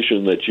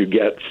information that you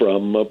get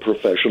from a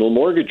professional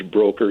mortgage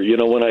broker. You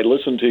know, when I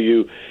listen to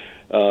you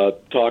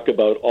talk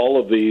about all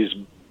of these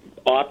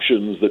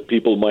options that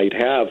people might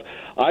have,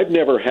 I've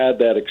never had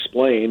that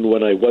explained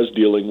when I was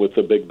dealing with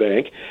the big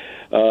bank.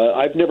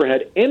 I've never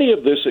had any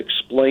of this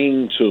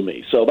explained to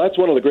me. So that's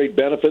one of the great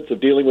benefits of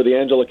dealing with the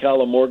Angela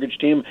Calla mortgage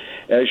team,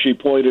 as she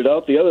pointed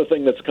out. The other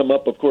thing that's come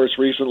up, of course,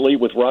 recently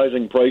with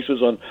rising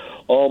prices on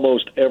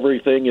almost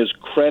everything is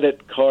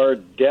credit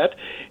card debt.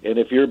 And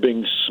if you're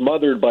being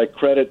smothered by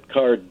credit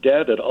card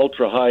debt at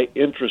ultra-high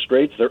interest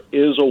rates, there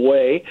is a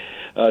way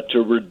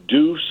to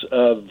reduce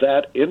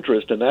that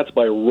interest, and that's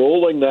by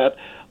rolling that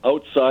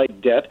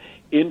outside debt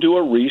into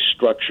a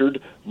restructured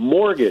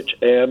mortgage.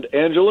 And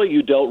Angela,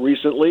 you dealt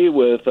recently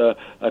with a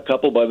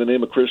couple by the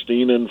name of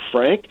Christine and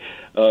Frank.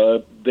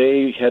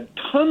 They had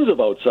tons of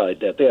outside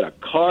debt. They had a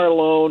car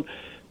loan,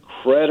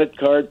 credit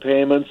card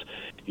payments.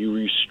 You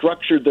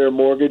restructured their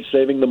mortgage,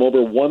 saving them over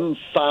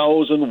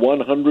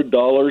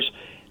 $1,100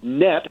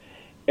 net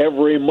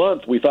every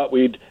month. We thought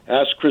we'd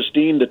ask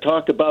Christine to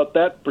talk about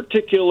that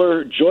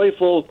particular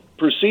joyful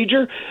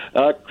procedure.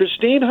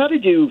 Christine, how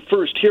did you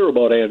first hear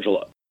about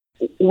Angela?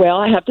 Well,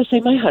 I have to say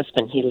my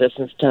husband, he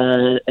listens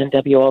to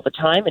NW all the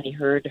time, and he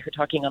heard her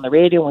talking on the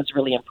radio and was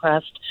really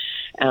impressed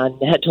and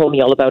had told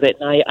me all about it.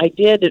 And I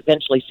did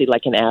eventually see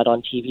like an ad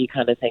on TV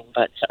kind of thing,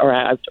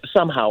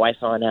 somehow I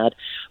saw an ad.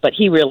 But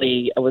he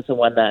really was the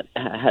one that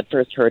had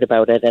first heard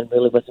about it and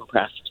really was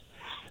impressed.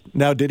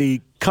 Now, did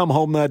he come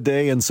home that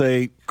day and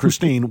say,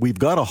 Christine, we've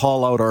got to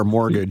haul out our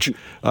mortgage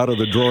out of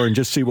the drawer and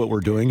just see what we're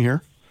doing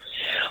here?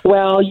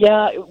 Well,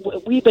 yeah,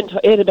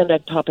 it had been a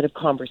topic of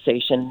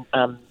conversation.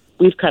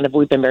 We've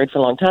been married for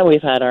a long time.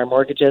 We've had our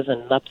mortgages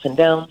and ups and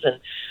downs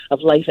and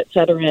of life, et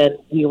cetera. And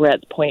we were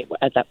at the point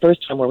at that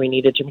first time where we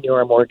needed to renew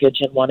our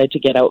mortgage and wanted to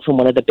get out from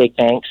one of the big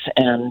banks.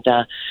 And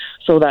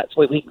so that's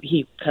what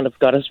he kind of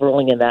got us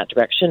rolling in that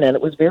direction. And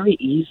it was very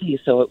easy.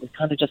 So it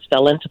kind of just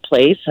fell into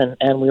place,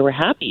 and we were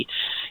happy.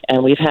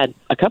 And we've had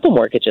a couple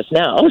mortgages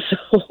now.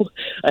 So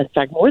in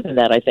fact, more than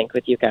that, I think,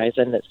 with you guys.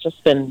 And it's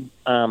just been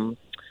one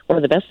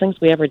of the best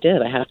things we ever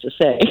did, I have to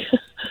say.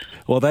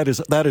 Well, that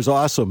is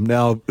awesome.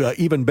 Now,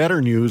 even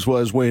better news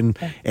was when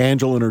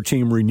Angela and her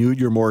team renewed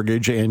your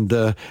mortgage and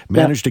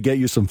managed to get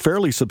you some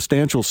fairly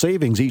substantial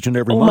savings each and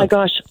every month. Oh, my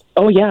gosh.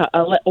 Oh, yeah.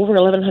 Over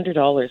 $1,100,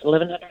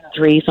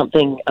 $1,103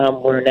 something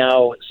we're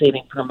now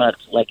saving per month.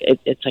 Like,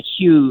 it's a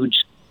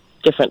huge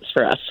difference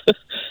for us.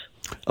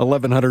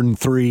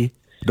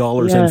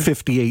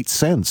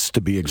 $1,103.58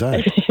 to be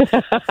exact.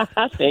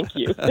 Thank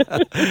you.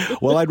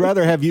 Well, I'd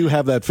rather have you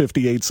have that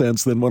 58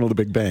 cents than one of the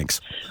big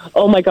banks.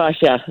 Oh my gosh,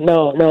 yeah.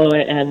 No,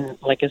 and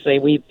like I say,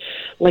 we,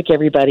 like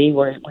everybody,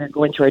 we're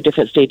going through our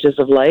different stages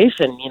of life,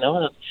 and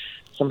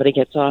somebody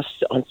gets off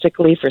on sick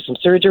leave for some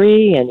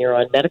surgery, and you're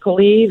on medical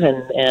leave,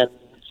 and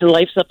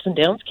life's ups and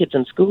downs, kids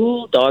in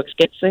school, dogs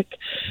get sick,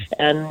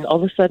 and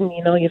all of a sudden,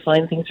 you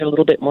find things are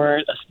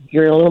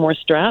you're a little more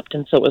strapped,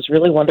 and so it was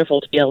really wonderful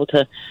to be able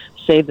to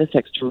save this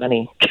extra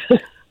money.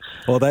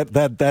 Well,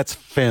 that's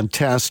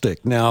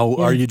fantastic. Now,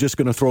 are you just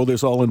going to throw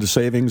this all into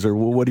savings, or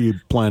what are you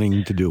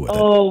planning to do with it?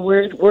 Oh,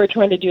 we're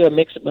trying to do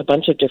a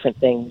bunch of different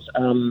things,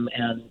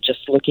 and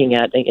just looking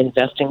at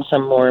investing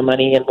some more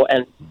money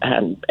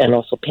and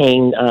also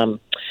paying.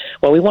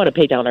 Well, we want to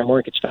pay down our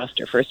mortgage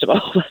faster. First of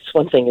all, that's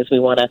one thing, is we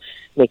want to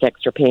make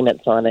extra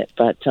payments on it.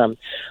 But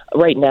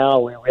right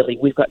now,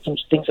 we've got some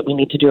things that we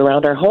need to do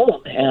around our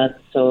home, and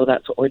so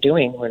that's what we're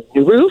doing. We're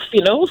new roof,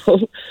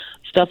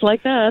 stuff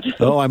like that.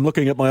 Oh, I'm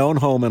looking at my own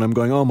home and I'm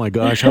going, oh my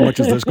gosh, how much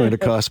is this going to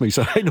cost me?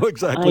 So I know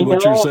exactly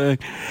what you're saying.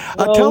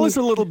 Tell us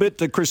a little bit,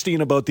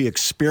 Christine, about the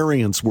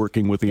experience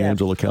working with the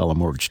Angela Calla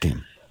mortgage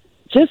team.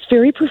 Just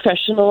very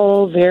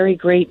professional, very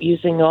great,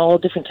 using all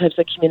different types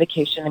of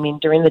communication. I mean,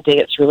 during the day,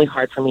 it's really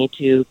hard for me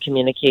to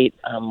communicate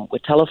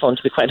with telephone,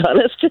 to be quite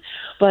honest.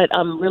 But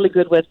I'm really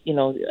good with,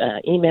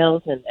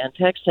 emails and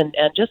text and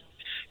just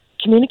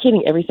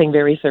communicating everything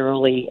very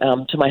thoroughly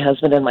to my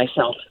husband and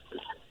myself.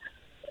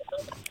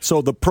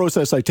 So the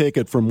process, I take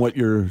it from what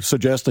you're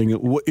suggesting,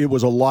 it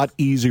was a lot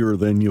easier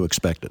than you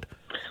expected.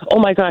 Oh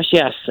my gosh,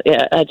 yes.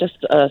 Yeah,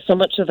 just so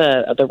much of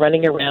the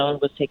running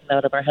around was taken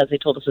out of our hands. They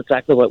told us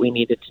exactly what we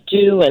needed to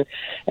do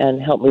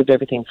and helped move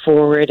everything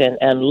forward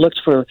and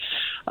looked for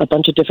a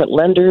bunch of different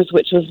lenders,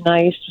 which was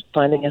nice,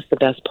 finding us the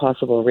best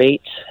possible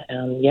rate.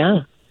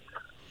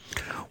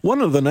 One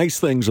of the nice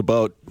things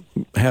about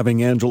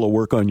having Angela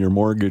work on your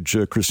mortgage,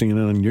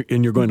 Christina, and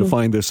you're going to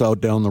find this out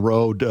down the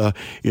road,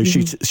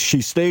 is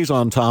she stays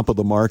on top of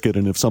the market,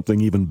 and if something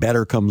even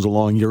better comes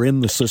along, you're in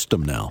the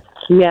system now.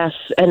 Yes,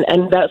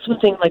 and that's one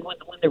thing, like when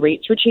the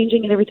rates were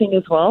changing and everything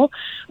as well.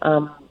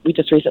 We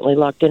just recently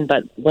locked in,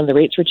 but when the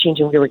rates were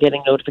changing, we were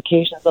getting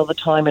notifications all the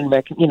time, and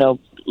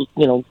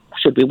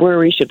should we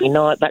worry, should we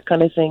not, that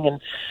kind of thing,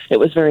 and it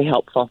was very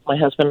helpful. My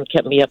husband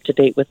kept me up to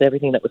date with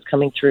everything that was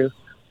coming through.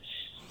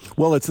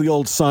 Well, it's the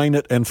old sign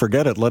it and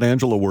forget it. Let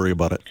Angela worry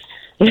about it.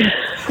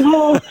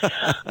 Well,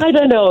 I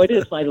don't know. It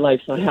is my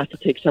life, so I have to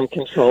take some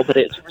control, but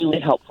it's really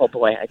helpful.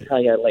 Boy, I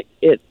tell you,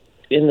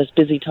 in this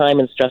busy time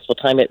and stressful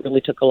time, it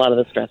really took a lot of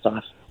the stress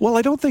off. Well,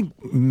 I don't think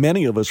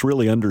many of us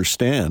really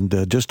understand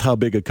just how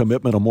big a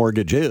commitment a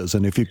mortgage is,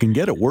 and if you can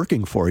get it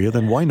working for you,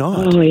 then why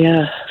not? Oh,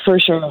 yeah, for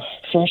sure.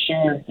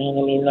 And I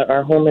mean,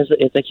 our home is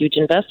a huge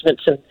investment,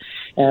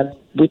 and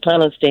we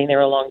plan on staying there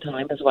a long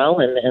time as well,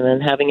 and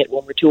then having it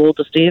when we're too old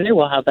to stay there,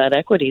 we'll have that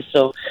equity.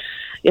 So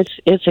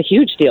it's a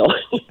huge deal.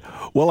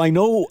 Well, I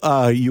know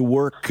you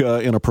work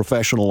in a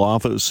professional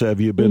office. Have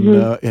you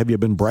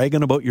been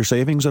bragging about your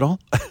savings at all?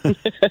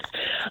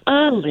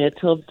 A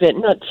little bit,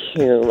 not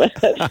too much.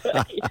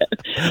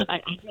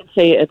 I did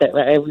say that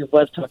I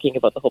was talking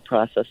about the whole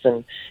process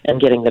and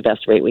getting the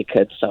best rate we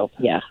could. So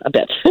yeah, a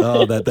bit.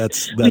 Oh,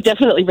 that's we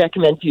definitely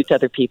recommend you to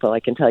other people. I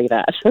can tell you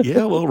that.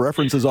 Yeah, well,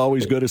 reference is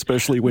always good,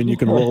 especially when you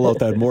can roll out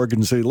that mortgage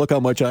and say, "Look how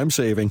much I'm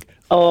saving."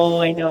 Oh,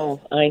 I know.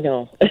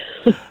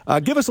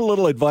 Give us a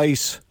little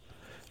advice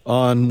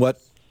on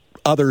what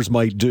others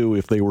might do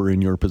if they were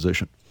in your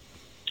position.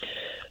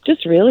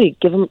 Just really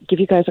give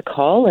you guys a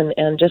call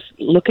and just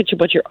look at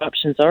what your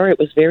options are. It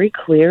was very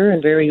clear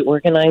and very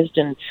organized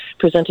and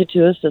presented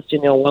to us as to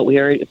what we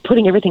are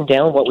putting everything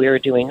down, what we are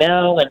doing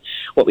now, and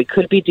what we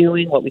could be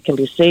doing, what we can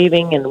be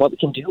saving, and what we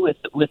can do with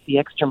the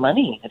extra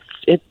money.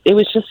 It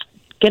was just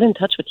get in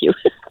touch with you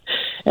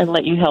and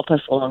let you help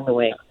us along the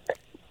way.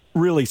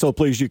 Really, so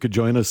pleased you could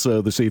join us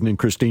this evening,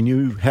 Christine.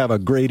 You have a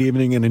great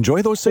evening and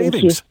enjoy those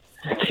savings.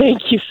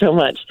 Thank you so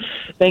much.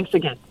 Thanks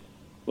again.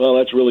 Well,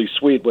 that's really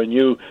sweet when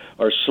you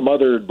are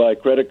smothered by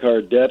credit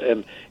card debt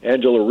and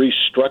Angela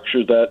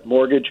restructured that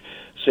mortgage,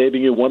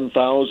 saving you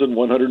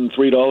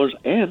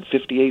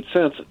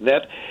 $1,103.58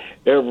 net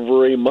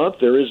every month.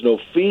 There is no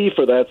fee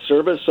for that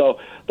service, so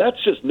that's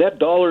just net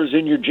dollars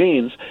in your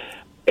jeans.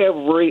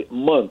 Every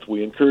month,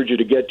 we encourage you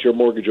to get your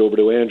mortgage over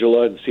to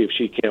Angela and see if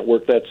she can't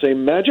work that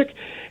same magic.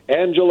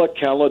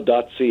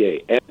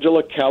 AngelaCalla.ca.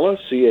 Angela Calla,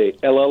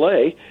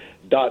 CALLA.ca.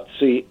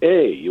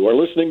 You are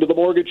listening to The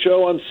Mortgage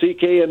Show on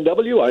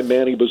CKNW. I'm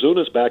Manny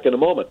Bazunas. Back in a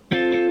moment.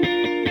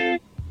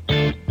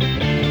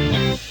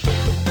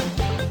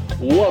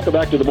 Welcome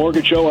back to The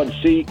Mortgage Show on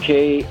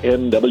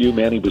CKNW.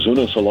 Manny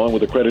Bazunas, along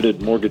with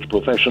accredited mortgage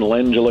professional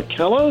Angela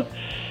Calla.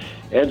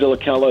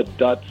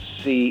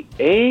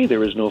 AngelaCalla.ca.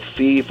 There is no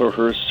fee for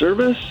her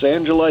service.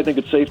 Angela, I think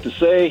it's safe to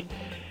say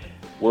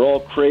we're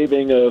all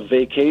craving a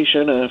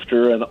vacation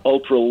after an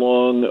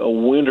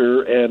ultra-long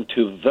winter, and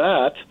to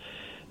that,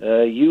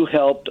 you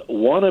helped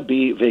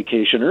wannabe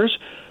vacationers,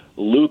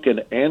 Luke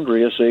and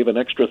Andrea, save an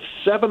extra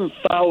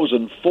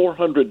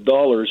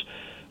 $7,400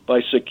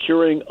 by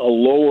securing a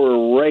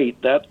lower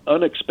rate. That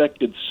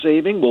unexpected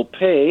saving will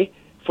pay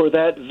for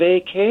that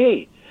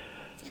vacay.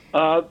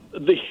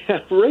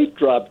 The rate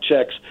drop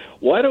checks,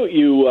 why don't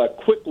you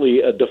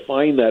quickly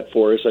define that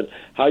for us and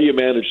how you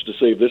managed to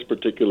save this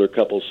particular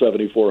couple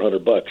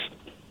 $7,400?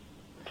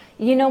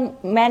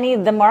 Manny,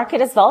 the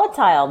market is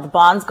volatile. The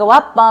bonds go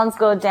up, bonds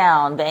go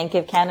down. Bank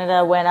of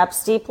Canada went up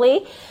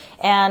steeply,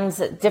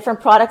 and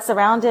different products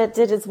around it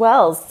did as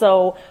well.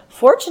 So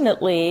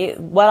Fortunately,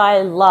 what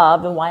I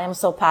love and why I'm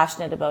so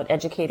passionate about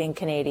educating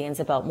Canadians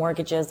about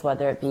mortgages,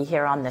 whether it be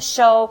here on the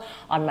show,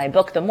 on my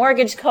book, The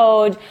Mortgage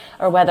Code,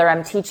 or whether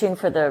I'm teaching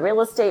for the real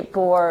estate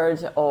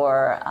board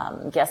or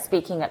guest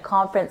speaking at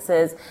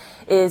conferences,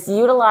 is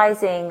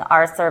utilizing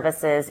our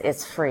services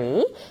is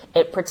free.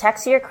 It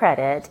protects your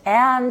credit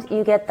and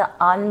you get the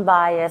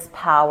unbiased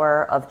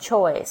power of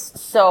choice.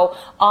 So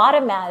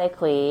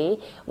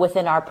automatically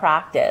within our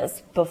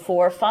practice,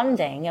 before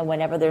funding and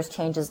whenever there's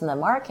changes in the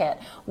market,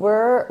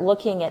 we're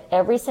looking at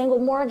every single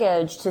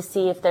mortgage to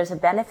see if there's a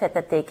benefit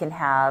that they can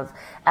have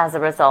as a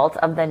result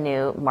of the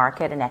new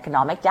market and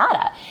economic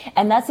data.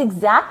 And that's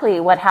exactly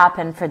what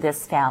happened for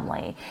this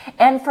family.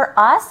 And for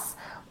us,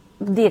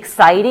 the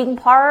exciting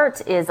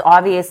part is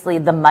obviously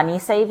the money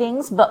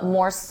savings, but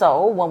more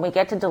so when we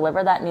get to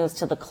deliver that news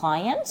to the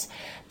client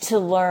to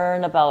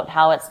learn about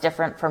how it's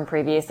different from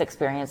previous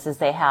experiences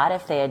they had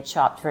if they had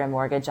shopped for a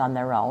mortgage on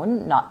their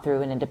own, not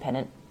through an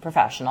independent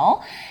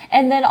professional,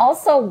 and then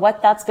also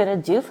what that's going to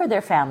do for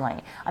their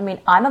family. I mean,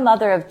 I'm a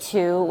mother of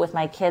two with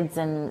my kids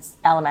in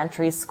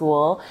elementary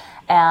school,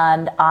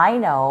 and I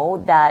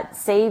know that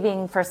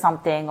saving for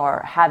something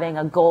or having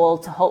a goal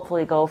to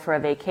hopefully go for a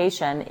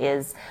vacation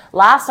is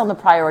last on the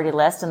priority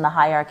list in the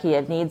hierarchy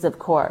of needs, of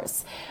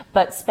course.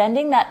 But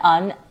spending that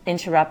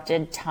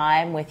uninterrupted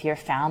time with your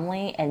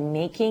family and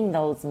making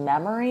those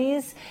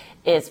memories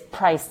is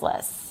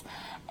priceless.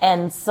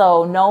 And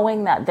so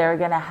knowing that they're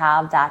going to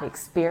have that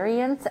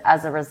experience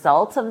as a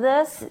result of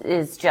this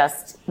is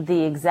just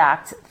the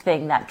exact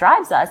thing that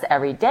drives us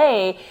every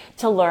day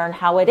to learn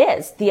how it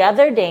is. The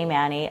other day,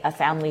 Manny, a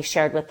family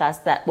shared with us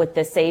that with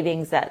the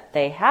savings that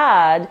they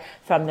had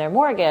from their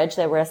mortgage,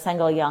 they were a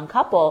single young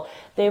couple,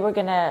 they were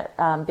going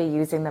to be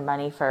using the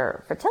money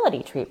for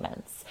fertility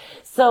treatments.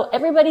 So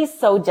everybody's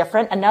so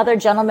different. Another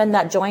gentleman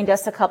that joined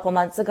us a couple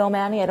months ago,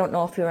 Manny, I don't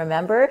know if you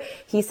remember,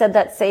 he said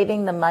that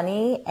saving the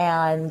money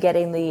and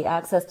getting the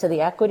access to the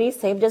equity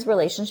saved his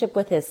relationship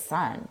with his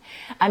son.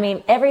 I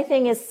mean,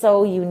 everything is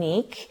so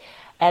unique,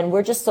 and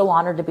we're just so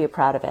honored to be a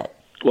proud of it.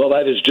 Well,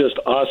 that is just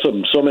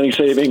awesome. So many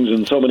savings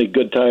and so many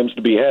good times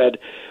to be had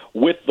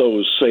with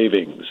those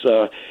savings.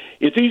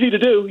 It's easy to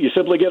do. You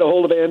simply get a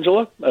hold of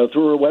Angela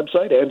through her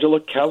website,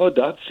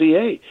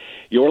 angelacalla.ca.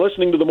 You're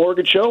listening to The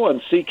Mortgage Show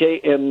on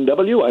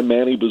CKNW. I'm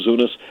Manny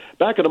Bazunas.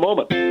 Back in a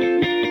moment.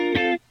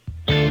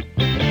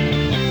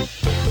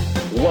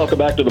 Welcome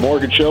back to The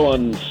Mortgage Show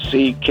on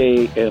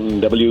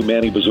CKNW.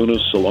 Manny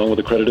Bazunas, along with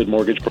accredited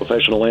mortgage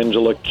professional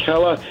Angela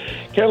Calla.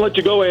 Can't let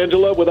you go,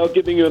 Angela, without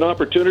giving you an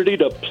opportunity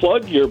to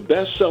plug your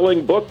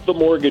best-selling book, The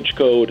Mortgage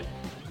Code.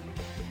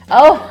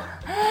 Oh,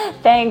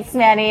 thanks,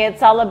 Manny.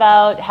 It's all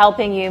about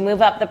helping you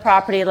move up the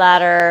property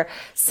ladder,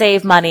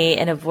 save money,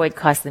 and avoid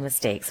costly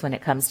mistakes when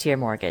it comes to your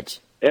mortgage.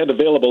 And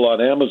available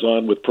on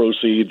Amazon with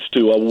proceeds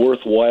to a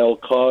worthwhile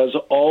cause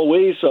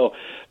always. So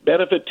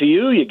benefit to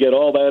you. You get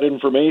all that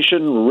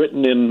information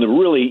written in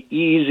really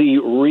easy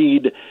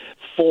read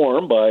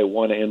form by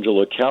one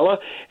Angela Calla,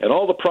 and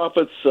all the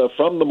profits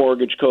from the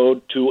Mortgage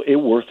Code to a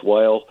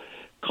worthwhile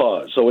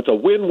cause. So it's a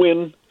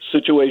win-win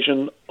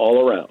situation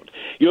all around.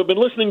 You have been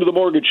listening to The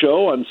Mortgage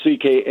Show on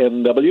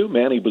CKNW.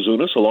 Manny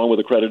Bazunas, along with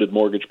accredited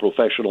mortgage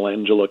professional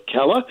Angela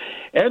Calla.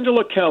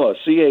 Angela Calla,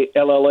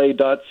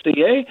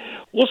 CALLA.ca.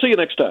 We'll see you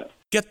next time.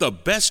 Get the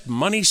best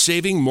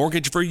money-saving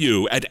mortgage for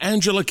you at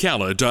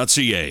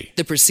angelacalla.ca.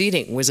 The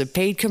proceeding was a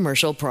paid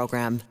commercial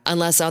program.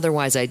 Unless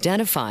otherwise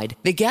identified,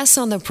 the guests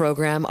on the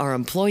program are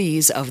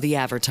employees of the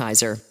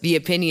advertiser. The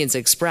opinions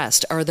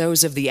expressed are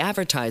those of the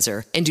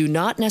advertiser and do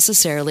not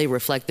necessarily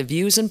reflect the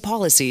views and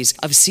policies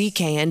of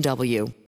CKNW.